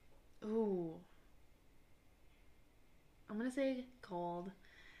 Ooh. I'm going to say cold.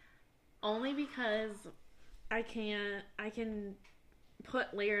 Only because I can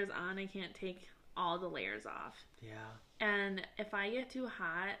put layers on. I can't take all the layers off. Yeah. And if I get too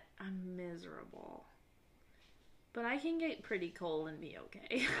hot, I'm miserable. But I can get pretty cold and be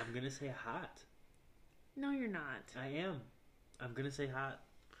okay. I'm going to say hot. No, you're not. I am. I'm going to say hot.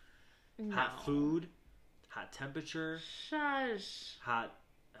 No. Hot food, hot temperature. Shush. Hot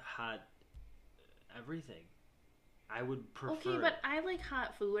everything. I would prefer. Okay, but I like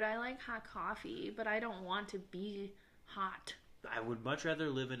hot food. I like hot coffee, but I don't want to be hot. I would much rather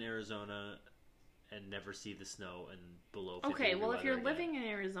live in Arizona and never see the snow and below 50 Okay, well, if you're again. living in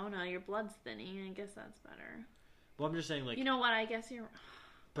Arizona, your blood's thinning. I guess that's better. Well, I'm just saying, like... You know what? I guess you're...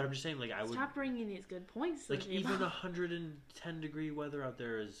 But I'm just saying, like, I would... Stop bringing these good points. Like, even 110-degree weather out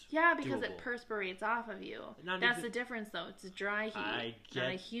there is Yeah, because doable. it perspirates off of you. Not That's even... the difference, though. It's a dry heat, not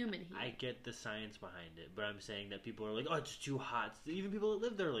a humid heat. I get the science behind it, but I'm saying that people are like, oh, it's too hot. Even people that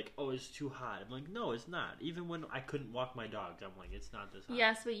live there are like, oh, it's too hot. I'm like, no, it's not. Even when I couldn't walk my dogs, I'm like, it's not this hot.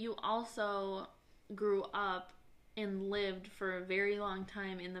 Yes, but you also grew up and lived for a very long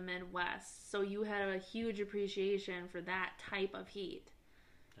time in the Midwest, so you had a huge appreciation for that type of heat.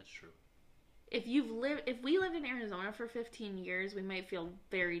 That's true. If we lived in Arizona for 15 years, we might feel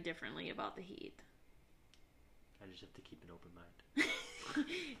very differently about the heat. I just have to keep an open mind.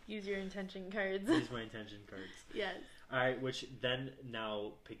 Use your intention cards. Use my intention cards. Yes. All right, which then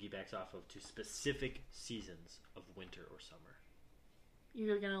now piggybacks off of to specific seasons of winter or summer.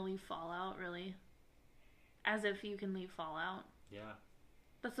 You're gonna leave fall out, really? As if you can leave fall out. Yeah.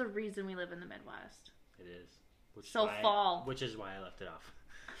 That's the reason we live in the Midwest. It is. Fall. Which is why I left it off.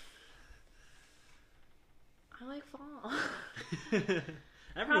 I like fall.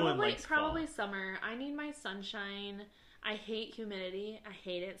 Everyone likes probably fall. summer. I need my sunshine. I hate humidity. I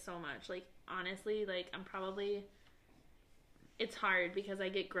hate it so much. Like, honestly, like, it's hard because I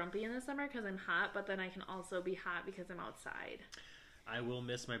get grumpy in the summer because I'm hot, but then I can also be hot because I'm outside. I will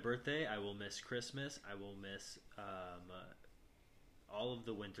miss my birthday. I will miss Christmas. I will miss all of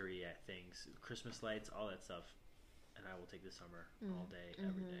the wintry things, Christmas lights, all that stuff. And I will take the summer all day,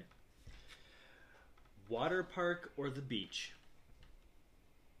 every day. Water park or the beach?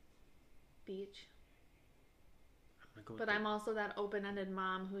 Beach. But I'm also that open-ended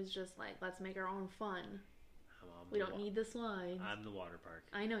mom who's just like, let's make our own fun. We don't need the slide. I'm the water park.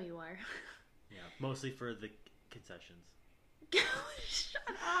 I know you are. Yeah, mostly for the concessions. Shut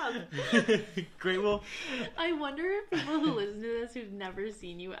up. Great. Well, I wonder if people who listen to this who've never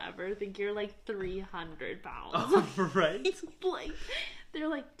seen you ever think you're like 300 pounds. Oh, right? Like, they're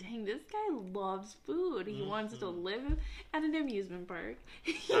like, dang, this guy loves food. He wants to live at an amusement park.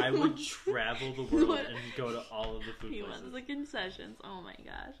 I would travel the world and go to all of the food He places. wants the concessions. Oh my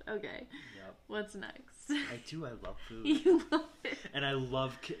gosh. Okay. Yep. What's next? I do. I love food. You love it. And I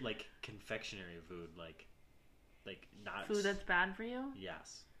love like confectionery food, like not Food that's bad for you?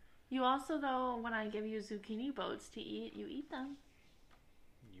 Yes. You also, though, when I give you zucchini boats to eat, you eat them.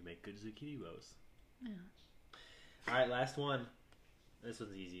 You make good zucchini bows. Yeah. All right, last one. This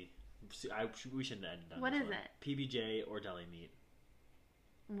one's easy. We shouldn't end on What this is one. it? PBJ or deli meat?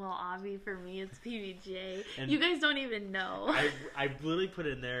 Well, Avi, for me, it's PBJ. And you guys don't even know. I literally put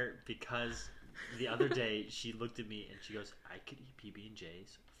it in there because the other day she looked at me and she goes, I could eat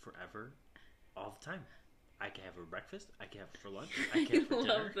PB&Js forever, all the time. I can have for breakfast. I can have for lunch. I can have for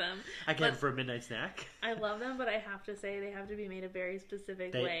dinner. Love them. I can have for a midnight snack. I love them, but I have to say they have to be made a very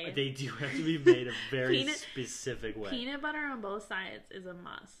specific way. They do have to be made a very specific way. Peanut butter on both sides is a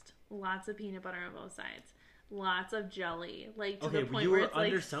must. Lots of peanut butter on both sides. Lots of jelly. Like, to the point you where are it's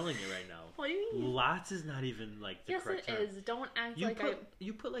like... underselling it right now. What do you mean? Lots is not even like the correct term. Yes, it is. Don't act like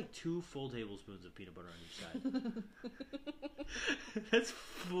You put like 2 full tablespoons of peanut butter on each side. That's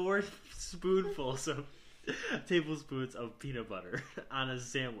 4 spoonfuls of tablespoons of peanut butter on a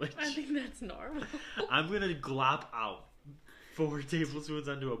sandwich. I think that's normal. I'm gonna glop out 4 tablespoons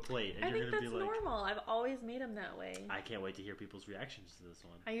onto a plate, and you're gonna be like, normal. I've always made them that way. I can't wait to hear people's reactions to this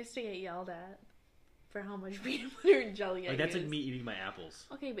one. I used to get yelled at for how much peanut butter and jelly I That's use. like me eating my apples.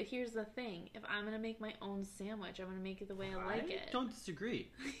 Okay, but here's the thing. If I'm going to make my own sandwich, I'm going to make it the way I like it. I don't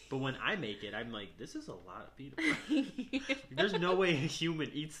disagree. But when I make it, I'm like, this is a lot of peanut butter. There's no way a human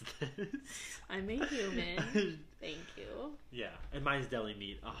eats this. I'm a human. Thank you. Yeah, and mine's deli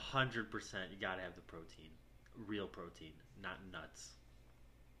meat. 100%. You gotta have the protein. Real protein, not nuts.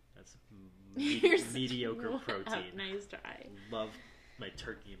 That's mediocre protein. Nice try. Love my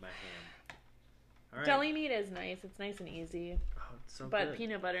turkey and my ham. All right. Deli meat is nice. It's nice and easy. Oh, it's so but good.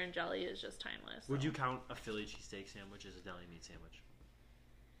 Peanut butter and jelly is just timeless. Would you count a Philly cheesesteak sandwich as a deli meat sandwich?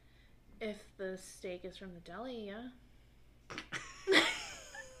 If the steak is from the deli, yeah.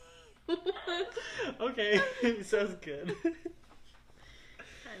 Okay, sounds good.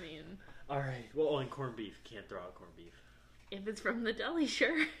 I mean, all right. Well, and corned beef. Can't throw out corned beef. if it's from the deli,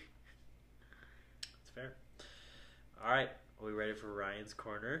 sure. That's fair. All right. Are we ready for Ryan's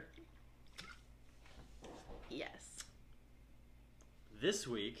corner? Yes. This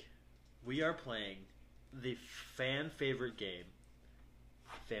week, we are playing the fan favorite game,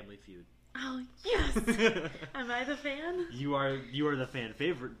 Family Feud. Oh, yes! Am I the fan? You are the fan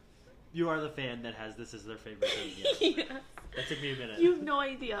favorite. You are the fan that has this as their favorite game. Yes. Yes. That took me a minute. You have no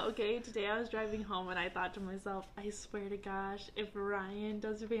idea, okay? Today I was driving home and I thought to myself, I swear to gosh, if Ryan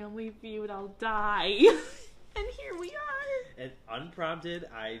does Family Feud, I'll die. And here we are. And unprompted,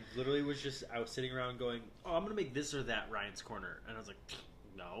 I literally was sitting around going, oh, I'm going to make this or that Ryan's corner. And I was like,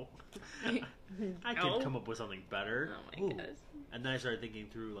 no. I could come up with something better. Oh my gosh. And then I started thinking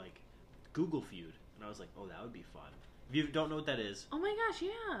through, like, Google Feud. And I was like, oh, that would be fun. If you don't know what that is, Oh my gosh,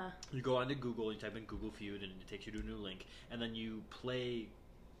 yeah. you go onto Google, you type in Google Feud, and it takes you to a new link. And then you play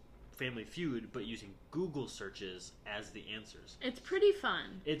Family Feud, but using Google searches as the answers. It's pretty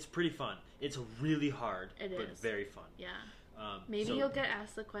fun. It's pretty fun. It's really hard, It but is. very fun. Yeah. Maybe you'll get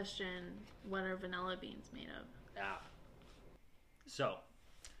asked the question, what are vanilla beans made of? Yeah. So,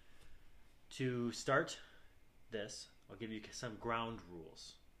 to start this, I'll give you some ground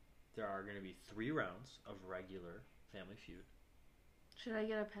rules. There are going to be 3 rounds of regular Family Feud. Should I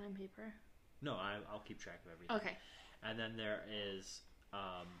get a pen and paper? No, I'll keep track of everything. Okay. And then there is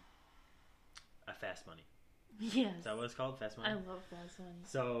a fast money. Yes. Is that what it's called? Fast money? I love fast money.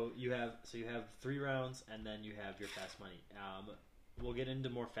 So you have 3 rounds, and then you have your fast money. We'll get into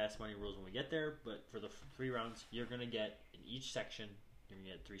more fast money rules when we get there, but for the 3 rounds, you're going to get, in each section, you're going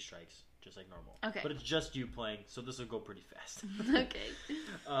to get 3 strikes, just like normal. Okay. But it's just you playing, so this will go pretty fast. Okay.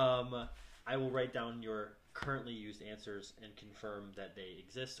 I will write down your currently used answers and confirm that they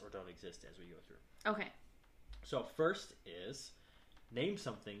exist or don't exist as we go through. Okay. So first is, name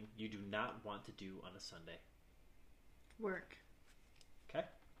something you do not want to do on a Sunday. Work. Okay?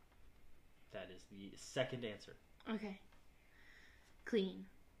 That is the second answer. Okay. Clean.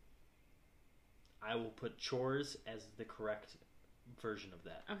 I will put chores as the correct version of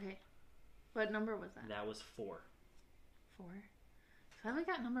that. Okay. What number was that? That was 4. 4. So have I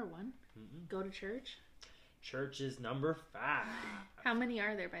got number 1? Mm-mm. Go to church. Church is number 5. How many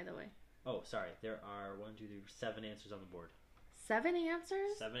are there, by the way? Oh, sorry. There are 7 answers on the board. 7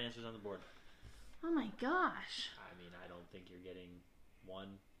 answers? 7 answers on the board. Oh my gosh. I mean, I don't think you're getting 1,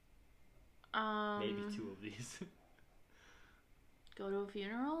 maybe 2 of these. Go to a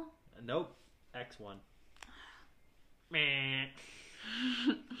funeral? Nope. X1. Meh.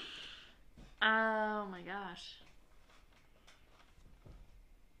 Oh my gosh.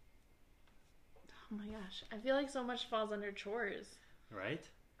 Oh my gosh. I feel like so much falls under chores. Right?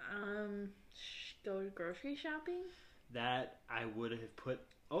 Go grocery shopping? That I would have put...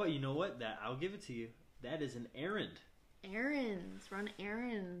 Oh, you know what? That I'll give it to you. That is an errand. Errands. Run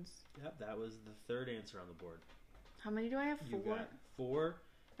errands. Yep, that was the 3rd answer on the board. How many do I have? 4? You got 4.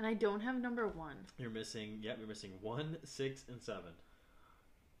 And I don't have number 1. You're missing 1, 6, and 7.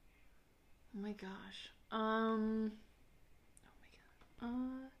 Oh my gosh. Oh my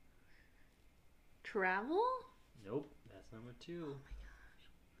god. Travel? Nope, that's number 2. Oh my gosh.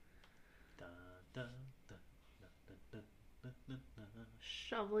 Dun, dun, dun, dun, dun, dun, dun, dun.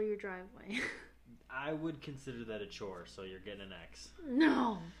 Shovel your driveway. I would consider that a chore, so you're getting an X.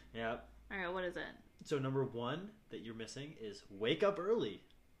 No. Yep. Alright, what is it? So number 1 that you're missing is wake up early.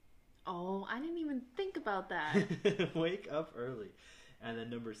 Oh, I didn't even think about that. Wake up early. And then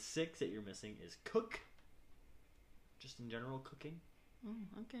number 6 that you're missing is cook. Just in general, cooking.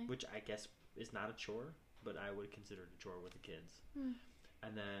 Oh, okay. Which I guess is not a chore, but I would consider it a chore with the kids.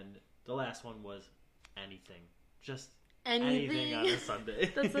 And then the last one was anything. Just anything on a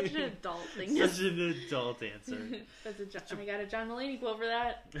Sunday. That's such an adult thing. Such an adult answer. I got a John Mulaney quote for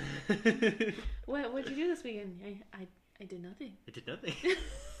that. What'd you do this weekend? I did nothing. I did nothing.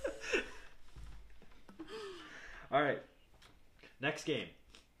 All right. Next game.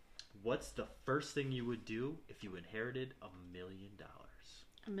 What's the first thing you would do if you inherited $1 million?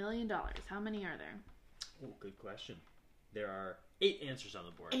 $1 million. How many are there? Oh, good question. There are 8 answers on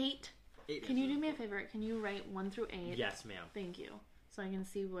the board. 8? 8 Can you do me a favor? Can you write 1 through 8? Yes, ma'am. Thank you. So I can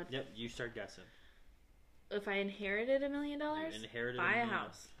see what... Yep, you start guessing. If I inherited $1 million, buy a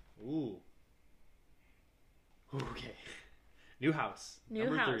house. Ooh. Okay. New house. New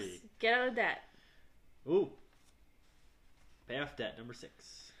number house. 3. Get out of debt. Ooh. Pay off debt. Number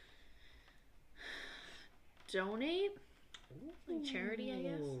 6. Donate? Like charity, I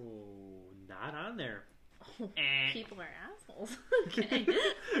guess. Ooh, not on there. People are assholes. Okay.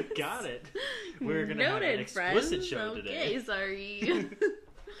 Got it. We're going to have an explicit friends. show today. Okay, sorry.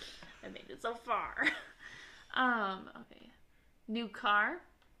 I made it so far. Okay. New car.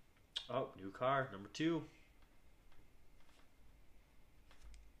 Oh, new car. Number 2.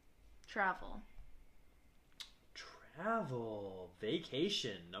 Travel. Travel.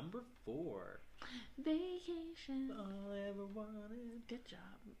 Vacation. Number 4. Vacation. All I ever wanted. Good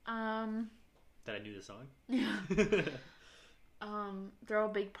job. Did I do the song? Yeah. Throw a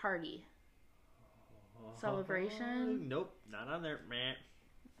big party. Celebration. Nope, not on there. Meh.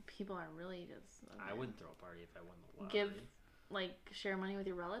 People are really just. Okay. I wouldn't throw a party if I won the lottery. Share money with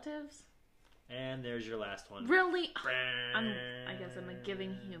your relatives. And there's your last one. Really? I guess I'm a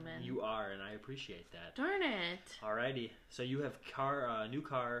giving human. You are, and I appreciate that. Darn it. Alrighty, so you have new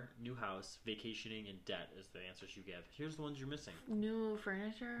car, new house, vacationing, and debt is the answers you give. Here's the ones you're missing. New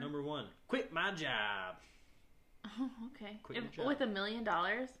furniture. Number 1, quit my job. Oh, okay. Quit your job. With $1 million?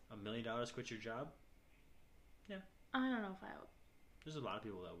 $1 million, quit your job? Yeah. I don't know if I would. There's a lot of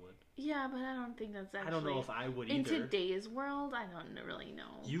people that would. Yeah, but I don't think that's actually... I don't know if I would in either. In today's world, I don't really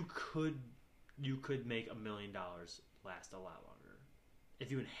know. You could make $1 million last a lot longer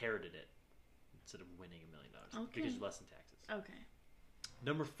if you inherited it instead of winning $1 million. Okay. Because less in taxes. Okay.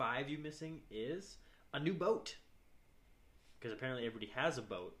 Number 5 you missing is a new boat. Because apparently everybody has a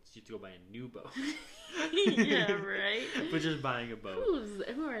boat, so you have to go buy a new boat. Yeah, right. But just buying a boat.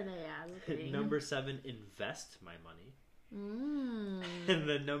 Who are they asking? Number 7, invest my money. Mm. And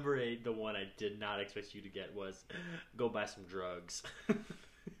then number 8, the one I did not expect you to get, was go buy some drugs.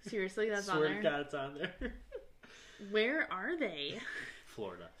 Seriously, that's on Swear there? to God, it's on there. Where are they?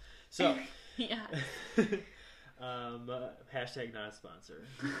 Florida. So, yeah. Hashtag not a sponsor.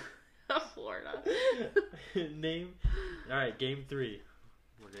 Florida. Name. All right, game 3.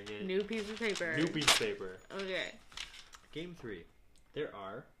 We're gonna get new piece of paper. New piece of paper. Okay. Game 3. There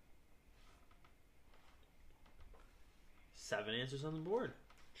are 7 answers on the board.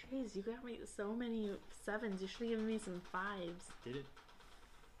 Jeez, you got me so many 7s. You should have given me some 5s. Did it?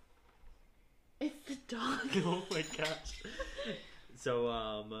 It's the dog. Oh my gosh.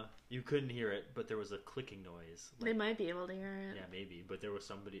 So, you couldn't hear it, but there was a clicking noise. They might be able to hear it. Yeah, maybe. But there was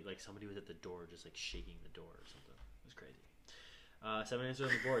somebody was at the door, just like shaking the door or something. It was crazy. 7 answers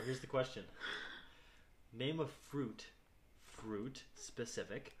on the board. Here's the question. Name a fruit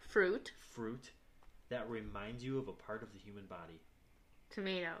specific. Fruit that reminds you of a part of the human body.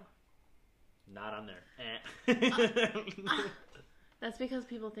 Tomato. Not on there. That's because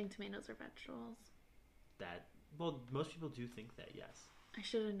people think tomatoes are vegetables. Most people do think that, yes. I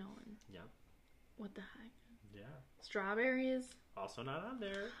should have known. Yeah. What the heck? Yeah. Strawberries. Also not on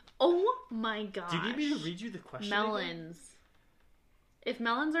there. Oh my gosh. Do you need me to read you the question? Melons. Again? If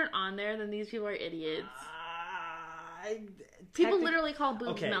melons aren't on there, then these people are idiots. People literally call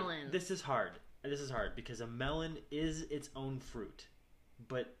boobs melons. This is hard because a melon is its own fruit.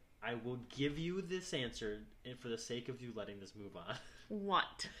 But I will give you this answer for the sake of you letting this move on.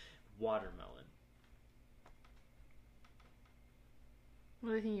 What? Watermelon. What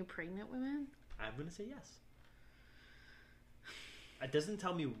do they think, you pregnant women? I'm going to say yes. It doesn't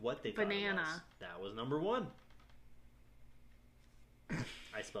tell me what they thought it was. That was number 1.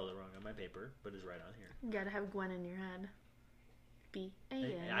 I spelled it wrong on my paper, but it's right on here. You gotta have Gwen in your head.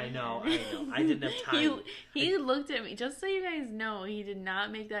 B-A-N. I know. I didn't have time. He looked at me. Just so you guys know, he did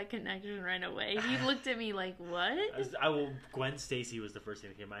not make that connection right away. He looked at me like, what? Gwen Stacy was the first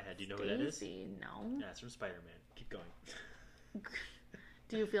thing that came to my head. Do you know who that is? Stacy, no. Yeah, it's from Spider-Man. Keep going.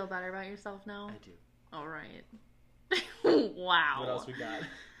 Do you feel better about yourself now? I do. All right. Wow. What else we got?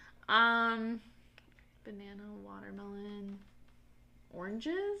 Banana, watermelon,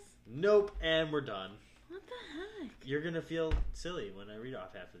 oranges? Nope, and we're done. What the heck? You're gonna feel silly when I read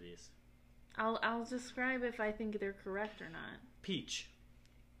off half of these. I'll describe if I think they're correct or not. Peach.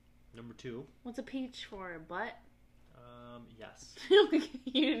 Number 2. What's a peach for? A butt? Yes. You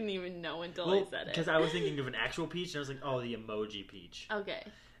didn't even know until I said it. Because I was thinking of an actual peach, and I was like, oh, the emoji peach. Okay.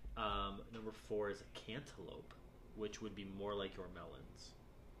 Number 4 is a cantaloupe, which would be more like your melons.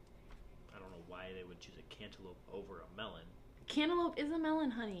 I don't know why they would choose a cantaloupe over a melon. Cantaloupe is a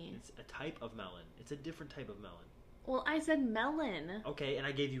melon, honey. It's a type of melon. It's a different type of melon. Well, I said melon. Okay, and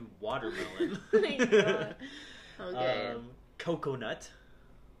I gave you watermelon. Oh my God. Okay. Coconut.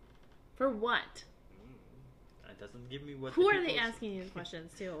 For what? It doesn't give me what. Who are they asking these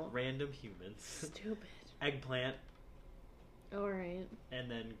questions to? Random humans. Stupid. Eggplant. All right.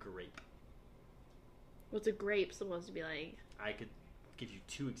 And then grape. What's a grape supposed to be like? I could give you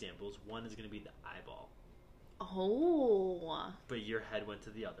 2 examples. One is going to be the eyeball. Oh. But your head went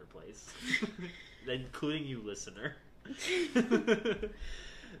to the other place. Including you, listener.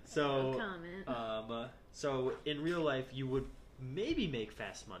 So, no comment. So in real life, you would maybe make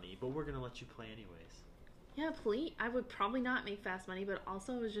fast money, but we're going to let you play anyways. Yeah, please. I would probably not make fast money, but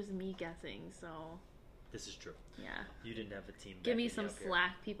also it was just me guessing, so... This is true. Yeah. You didn't have a team. Give me some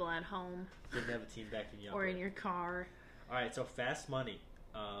slack, people at home. Didn't have a team backing you up. Or in your car. All right, so fast money.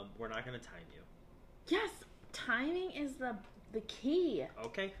 We're not going to time you. Yes, timing is the key.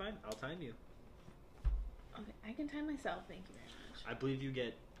 Okay, fine. I'll time you. Okay, I can time myself. Thank you very much. I believe you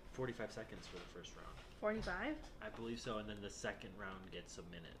get 45 seconds for the first round. 45? I believe so, and then the second round gets a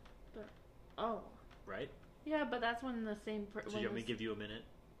minute. Oh. Right? Yeah, but that's when the same... So you want me to give you a minute?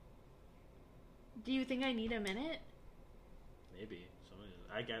 Do you think I need a minute? Maybe.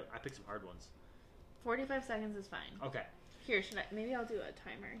 I picked some hard ones. 45 seconds is fine. Okay. Here, maybe I'll do a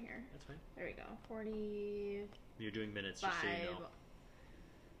timer here. That's fine. There we go. 40... You're doing minutes, just so you know.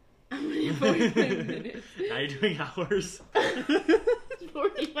 I'm doing 45 minutes. Now you're doing hours.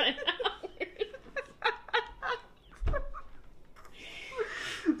 45 hours.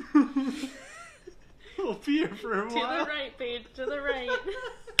 We'll be here for a while. To the right, Paige. To the right.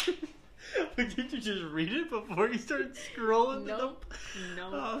 Did you just read it before you started scrolling? Nope. No.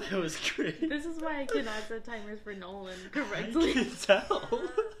 Oh, that was great. This is why I cannot set timers for Nolan correctly. I can tell.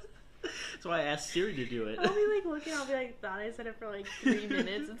 That's why I asked Siri to do it. I'll be like looking, I'll be like, thought I set it for like 3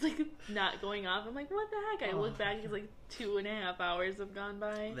 minutes. It's like not going off. I'm like, what the heck? I look back, it's like 2.5 hours have gone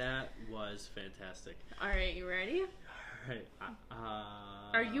by. That was fantastic. Alright, you ready? Alright.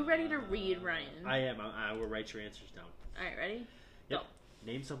 Are you ready to read, Ryan? I am. I will write your answers down. Alright, ready? Yep. Go.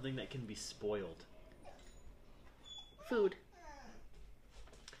 Name something that can be spoiled. Food.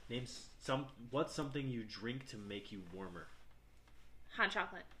 Name what's something you drink to make you warmer. Hot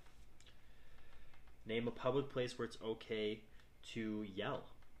chocolate. Name a public place where it's okay to yell.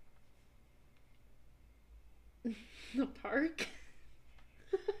 The park.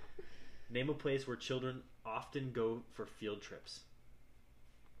 Name a place where children often go for field trips.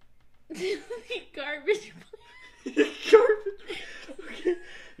 Garbage. Garbage. Okay.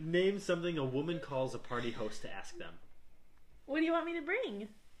 Name something a woman calls a party host to ask them. What do you want me to bring?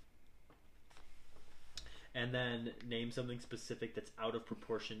 And then name something specific that's out of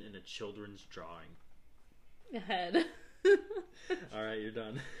proportion in a children's drawing. A head. Alright, you're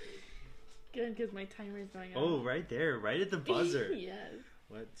done. Good, because my timer's going on. Oh, right there. Right at the buzzer. Yes.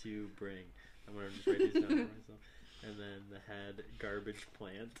 What to bring. I'm going to just write these down for myself. And then the head garbage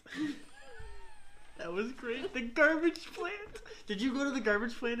plant. That was great. The garbage plant. Did you go to the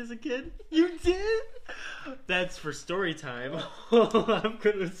garbage plant as a kid? You did? That's for story time. I'm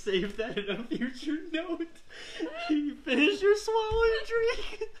going to save that in a future note. You finish your swallowing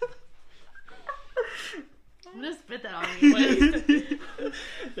drink. I'm going to spit that on you.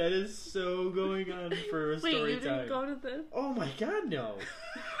 That is so going on for a story time. Wait, you didn't go to this? Oh my god, no.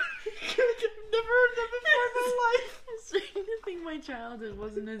 I've never heard that before in my life. I'm starting to think my childhood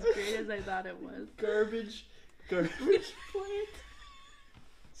wasn't as great as I thought it was. Garbage plant.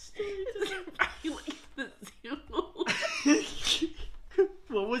 Story time. You like the zoo.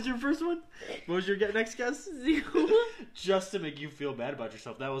 What was your first one? What was your next guess? Zoo. Just to make you feel bad about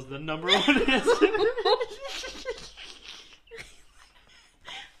yourself. That was the number one answer.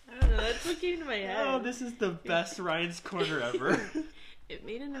 I don't know, that's what came to my head. Oh, this is the best Ryan's Corner ever. It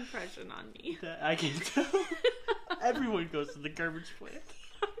made an impression on me. I can tell. Everyone goes to the garbage plant.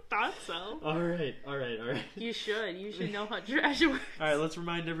 I thought so. Alright. You should know how trash it works. Alright, let's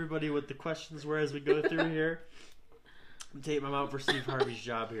remind everybody what the questions were as we go through here. I'm taking them out for Steve Harvey's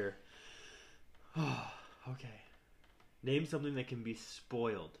job here. Okay. Name something that can be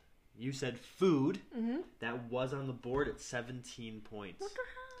spoiled. You said food. Mm-hmm. That was on the board at 17 points. What the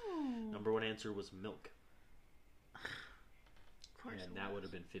hell? Number one answer was milk. Of course. And that would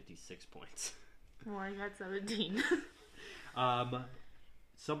have been 56 points. Well, I got 17.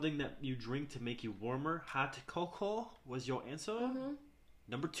 Something that you drink to make you warmer. Hot cocoa was your answer. Mm-hmm.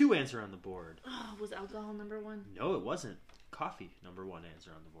 Number two answer on the board. Oh, was alcohol number one? No, it wasn't. Coffee, number one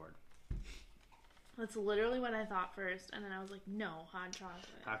answer on the board. That's literally what I thought first, and then I was like, no, hot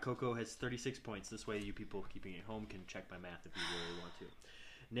chocolate. Hot cocoa has 36 points. This way you people keeping it home can check my math if you really want to.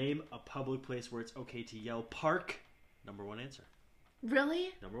 Name a public place where it's okay to yell park. Number one answer. Really?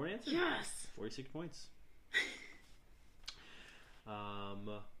 Number one answer. Yes. 46 points.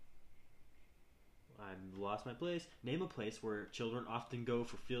 I lost my place. Name a place where children often go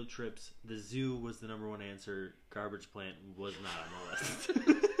for field trips. The zoo was the number one answer. Garbage plant was not on the list.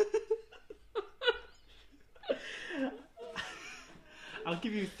 I'll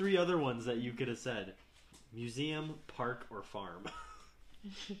give you three other ones that you could have said. Museum, park, or farm?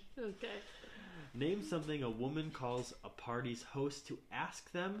 Okay. Name something a woman calls a party's host to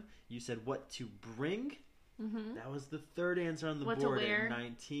ask them. You said what to bring. Mm-hmm. That was the third answer on the What board. to wear. At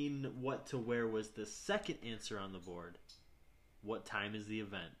 19, what to wear was the second answer on the board. What time is the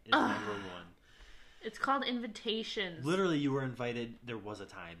event? Is number one. It's called invitations. Literally, you were invited. There was a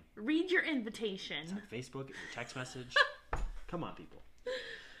time. Read your invitation. It's on Facebook, your text message. Come on, people.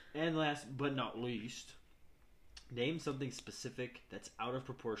 And last but not least, name something specific that's out of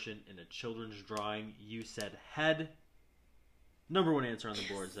proportion in a children's drawing. You said head. Number one answer on the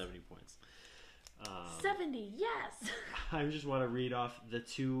board, 70 points. 70, yes. I just want to read off the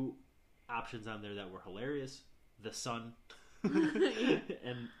two options on there that were hilarious. The sun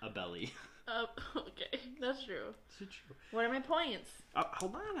and a belly. Okay, that's true. Is it true? What are my points?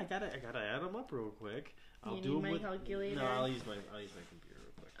 Hold on, I gotta add them up real quick. You need my calculator? No, I'll use my computer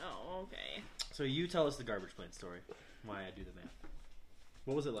real quick. Oh, okay. So you tell us the garbage plant story. Why I do the math.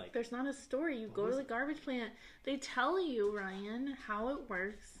 What was it like? There's not a story. You go to the garbage plant. They tell you, Ryan, how it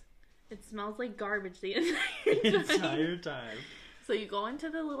works. It smells like garbage the entire time. So you go into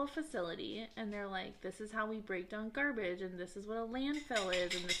the little facility, and they're like, this is how we break down garbage, and this is what a landfill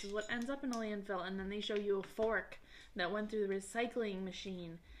is, and this is what ends up in a landfill. And then they show you a fork that went through the recycling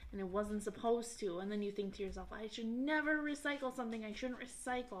machine, and it wasn't supposed to. And then you think to yourself, I should never recycle something I shouldn't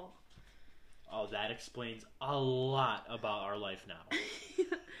recycle. Oh, that explains a lot about our life now.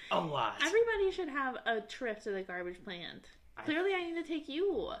 A lot. Everybody should have a trip to the garbage plant. Clearly, I need to take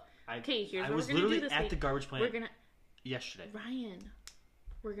you. Okay, here's what we're gonna do this week. at the garbage plant. We're gonna yesterday. Ryan,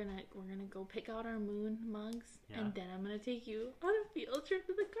 we're gonna go pick out our moon mugs, and then I'm gonna take you on a field trip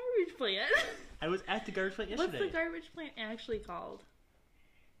to the garbage plant. I was at the garbage plant yesterday. What's the garbage plant actually called?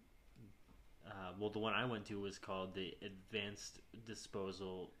 Well, the one I went to was called the Advanced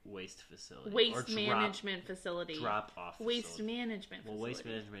Disposal Waste Facility. Waste Management Facility. Drop off Waste Management Facility. Well, Waste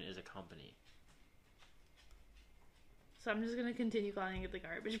Management is a company. So I'm just going to continue calling it the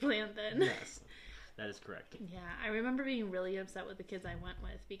garbage plant then. Yes, that is correct. Yeah, I remember being really upset with the kids I went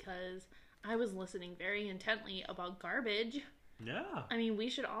with because I was listening very intently about garbage. Yeah. I mean, we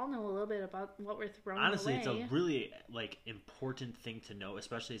should all know a little bit about what we're throwing Honestly, away. it's a really important thing to know,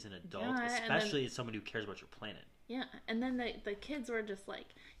 especially as an adult, especially as someone who cares about your planet. Yeah, and then the kids were just like,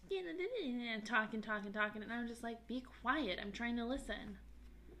 and talking, and I'm just like, be quiet, I'm trying to listen.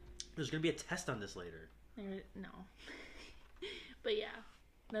 There's going to be a test on this later. No. But yeah,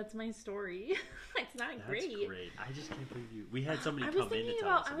 that's my story. It's not great. That's great. I just can't believe you. We had somebody come in to tell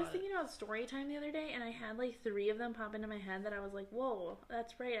us about it. I was thinking about story time the other day, and I had like 3 of them pop into my head that I was like, whoa,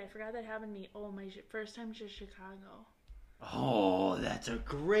 that's right. I forgot that happened to me. Oh, my first time to Chicago. Oh, that's a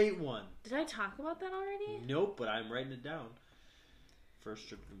great one. Did I talk about that already? Nope, but I'm writing it down. First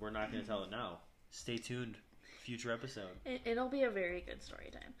trip, we're not going to tell it now. Stay tuned. Future episode. It'll be a very good story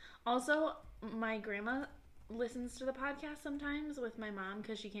time. Also, my grandma listens to the podcast sometimes with my mom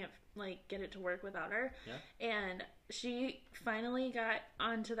because she can't like get it to work without her. Yeah. And she finally got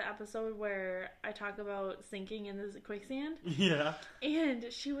onto the episode where I talk about sinking in the quicksand. Yeah. And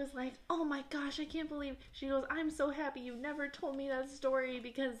she was like, "Oh my gosh, I can't believe." She goes, "I'm so happy you never told me that story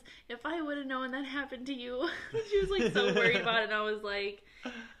because if I would have known that happened to you." She was like so worried about it, and I was like,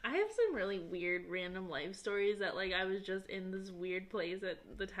 I have some really weird random life stories that like I was just in this weird place at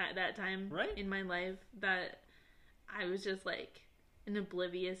that time in my life that I was just like an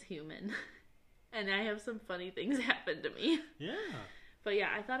oblivious human. And I have some funny things happen to me. Yeah. But yeah,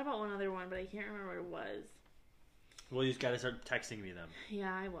 I thought about one other one, but I can't remember what it was. Well, you just gotta start texting me them.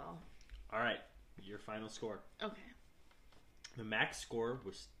 Yeah, I will. Alright, your final score. Okay. The max score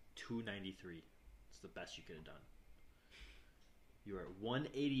was 293. It's the best you could have done. You were at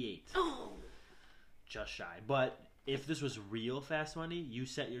 188. Oh! Just shy. But if this was real fast money, you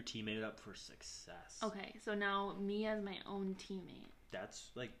set your teammate up for success. Okay, so now me as my own teammate. That's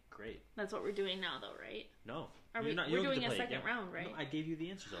like great. That's what we're doing now, though, right? No, we're doing a second round, right? No, I gave you the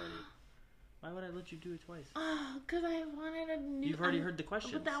answers already. Why would I let you do it twice? Oh, because I wanted a new... You've already heard the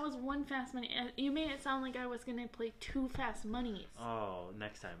questions. But that was one fast money. You made it sound like I was going to play 2 fast monies. Oh,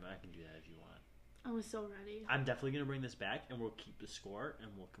 next time I can do that if you want. I was so ready. I'm definitely going to bring this back, and we'll keep the score,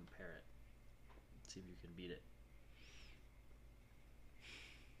 and we'll compare it. See if you can beat it.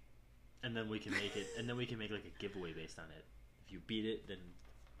 And then we can make it, and then we can make like a giveaway based on it. If you beat it, then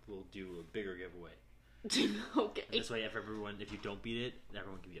we'll do a bigger giveaway. Okay. And this way, if you don't beat it,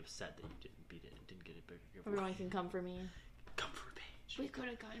 everyone can be upset that you didn't beat it and didn't get a bigger giveaway. Everyone can come for me. Come for Paige. We could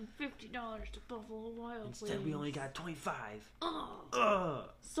have gotten $50 to Buffalo Wild Wings. Instead, we only got 25. Oh.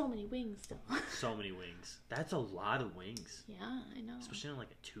 So many wings still. So many wings. That's a lot of wings. Yeah, I know. Especially on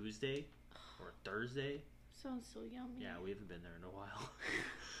like a Tuesday or a Thursday. Sounds so yummy. Yeah, we haven't been there in a while.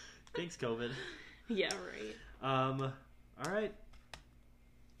 Thanks, COVID. Yeah, right. All right.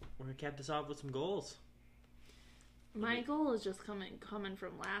 We're going to cap this off with some goals. My goal is just coming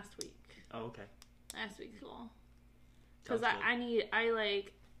from last week. Oh, okay. Last week's goal. Because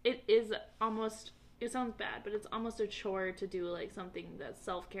it is almost, it sounds bad, but it's almost a chore to do, like, something that's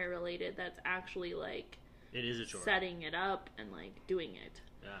self-care related that's actually, like, it is a chore. Setting it up and, like, doing it.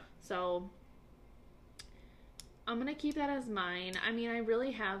 Yeah. So, I'm going to keep that as mine. I mean, I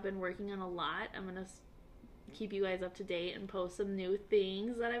really have been working on a lot. I'm going to keep you guys up to date and post some new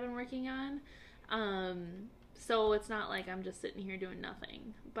things that I've been working on. So it's not like I'm just sitting here doing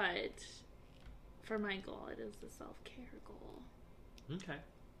nothing. But for my goal, it is the self-care goal. Okay.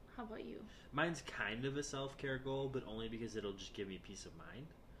 How about you? Mine's kind of a self-care goal, but only because it'll just give me peace of mind,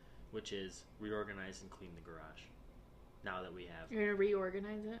 which is reorganize and clean the garage. Now that we have... You're going to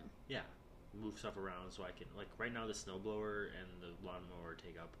reorganize it? Yeah. Move stuff around so I can... Like, right now the snowblower and the lawnmower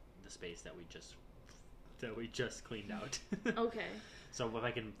take up the space that we just cleaned out. Okay. So if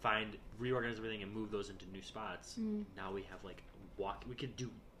I can reorganize everything and move those into new spots, now we have, like, we could do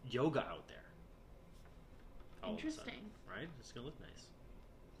yoga out there. Interesting. Sudden, right? It's going to look nice.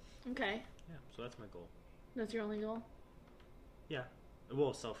 Okay. Yeah, so that's my goal. That's your only goal? Yeah.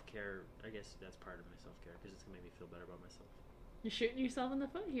 Well, self-care, I guess that's part of my self-care because it's going to make me feel better about myself. You're shooting yourself in the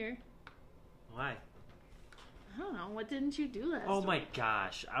foot here. Why? I don't know. What didn't you do last week? My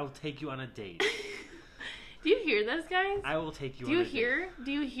gosh. I'll take you on a date. Do you hear this, guys? I will take you on a date.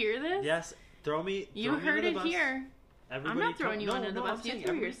 Do you hear this? Yes. Throw me You heard it here. Everybody I'm not throwing you under the bus. You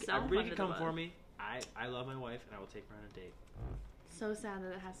threw yourself under the bus. Everybody come for me. I love my wife and I will take her on a date. So sad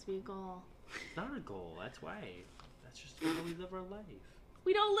that it has to be a goal. It's not a goal. That's why. That's just how we live our life.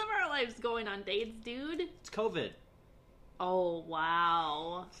 We don't live our lives going on dates, dude. It's COVID. Oh,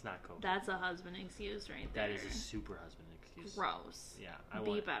 wow. It's not COVID. That's a husband excuse right there. That is a super husband excuse. Gross. Yeah.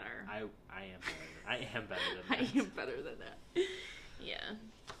 Be better. I am better. I am better than that. I am better than that. Yeah.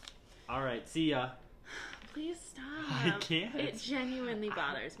 All right. See ya. Please stop. I can't. It genuinely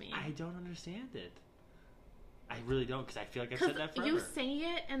bothers me. I don't understand it. I really don't, because I feel like I've said that forever. You say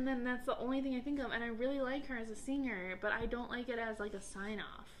it, and then that's the only thing I think of, and I really like her as a singer, but I don't like it as, like, a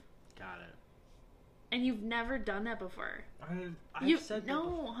sign-off. Got it. And you've never done that before. I've said that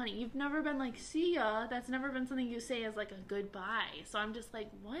No, honey, you've never been like, see ya. That's never been something you say as, like, a goodbye. So I'm just like,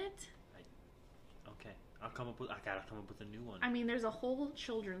 what? Okay. I gotta come up with a new one. I mean, there's a whole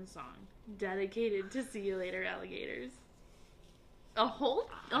children's song dedicated to see you later, alligators. A whole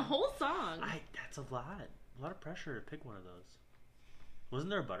song. That's a lot. A lot of pressure to pick one of those. Wasn't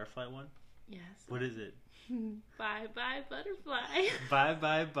there a butterfly one? Yes. What is it? Bye bye butterfly. Bye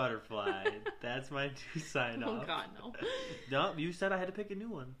bye butterfly. That's my new sign off. Oh God, no. No, you said I had to pick a new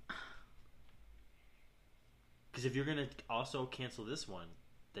one. Because if you're gonna also cancel this one,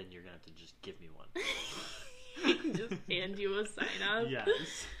 then you're gonna have to just give me one. Just hand you a sign off.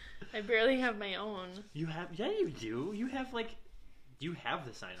 Yes. I barely have my own. You have? Yeah, you do. You have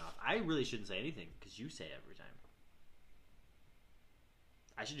the sign off. I really shouldn't say anything because you say it every time.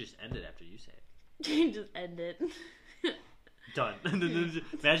 I should just end it after you say it. Just end it. Done.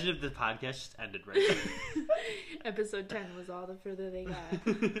 Imagine if the podcast just ended right there. Episode 10 was all the further they got.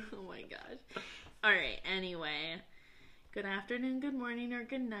 Oh my gosh. Alright, anyway. Good afternoon, good morning, or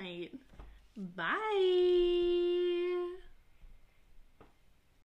good night. Bye.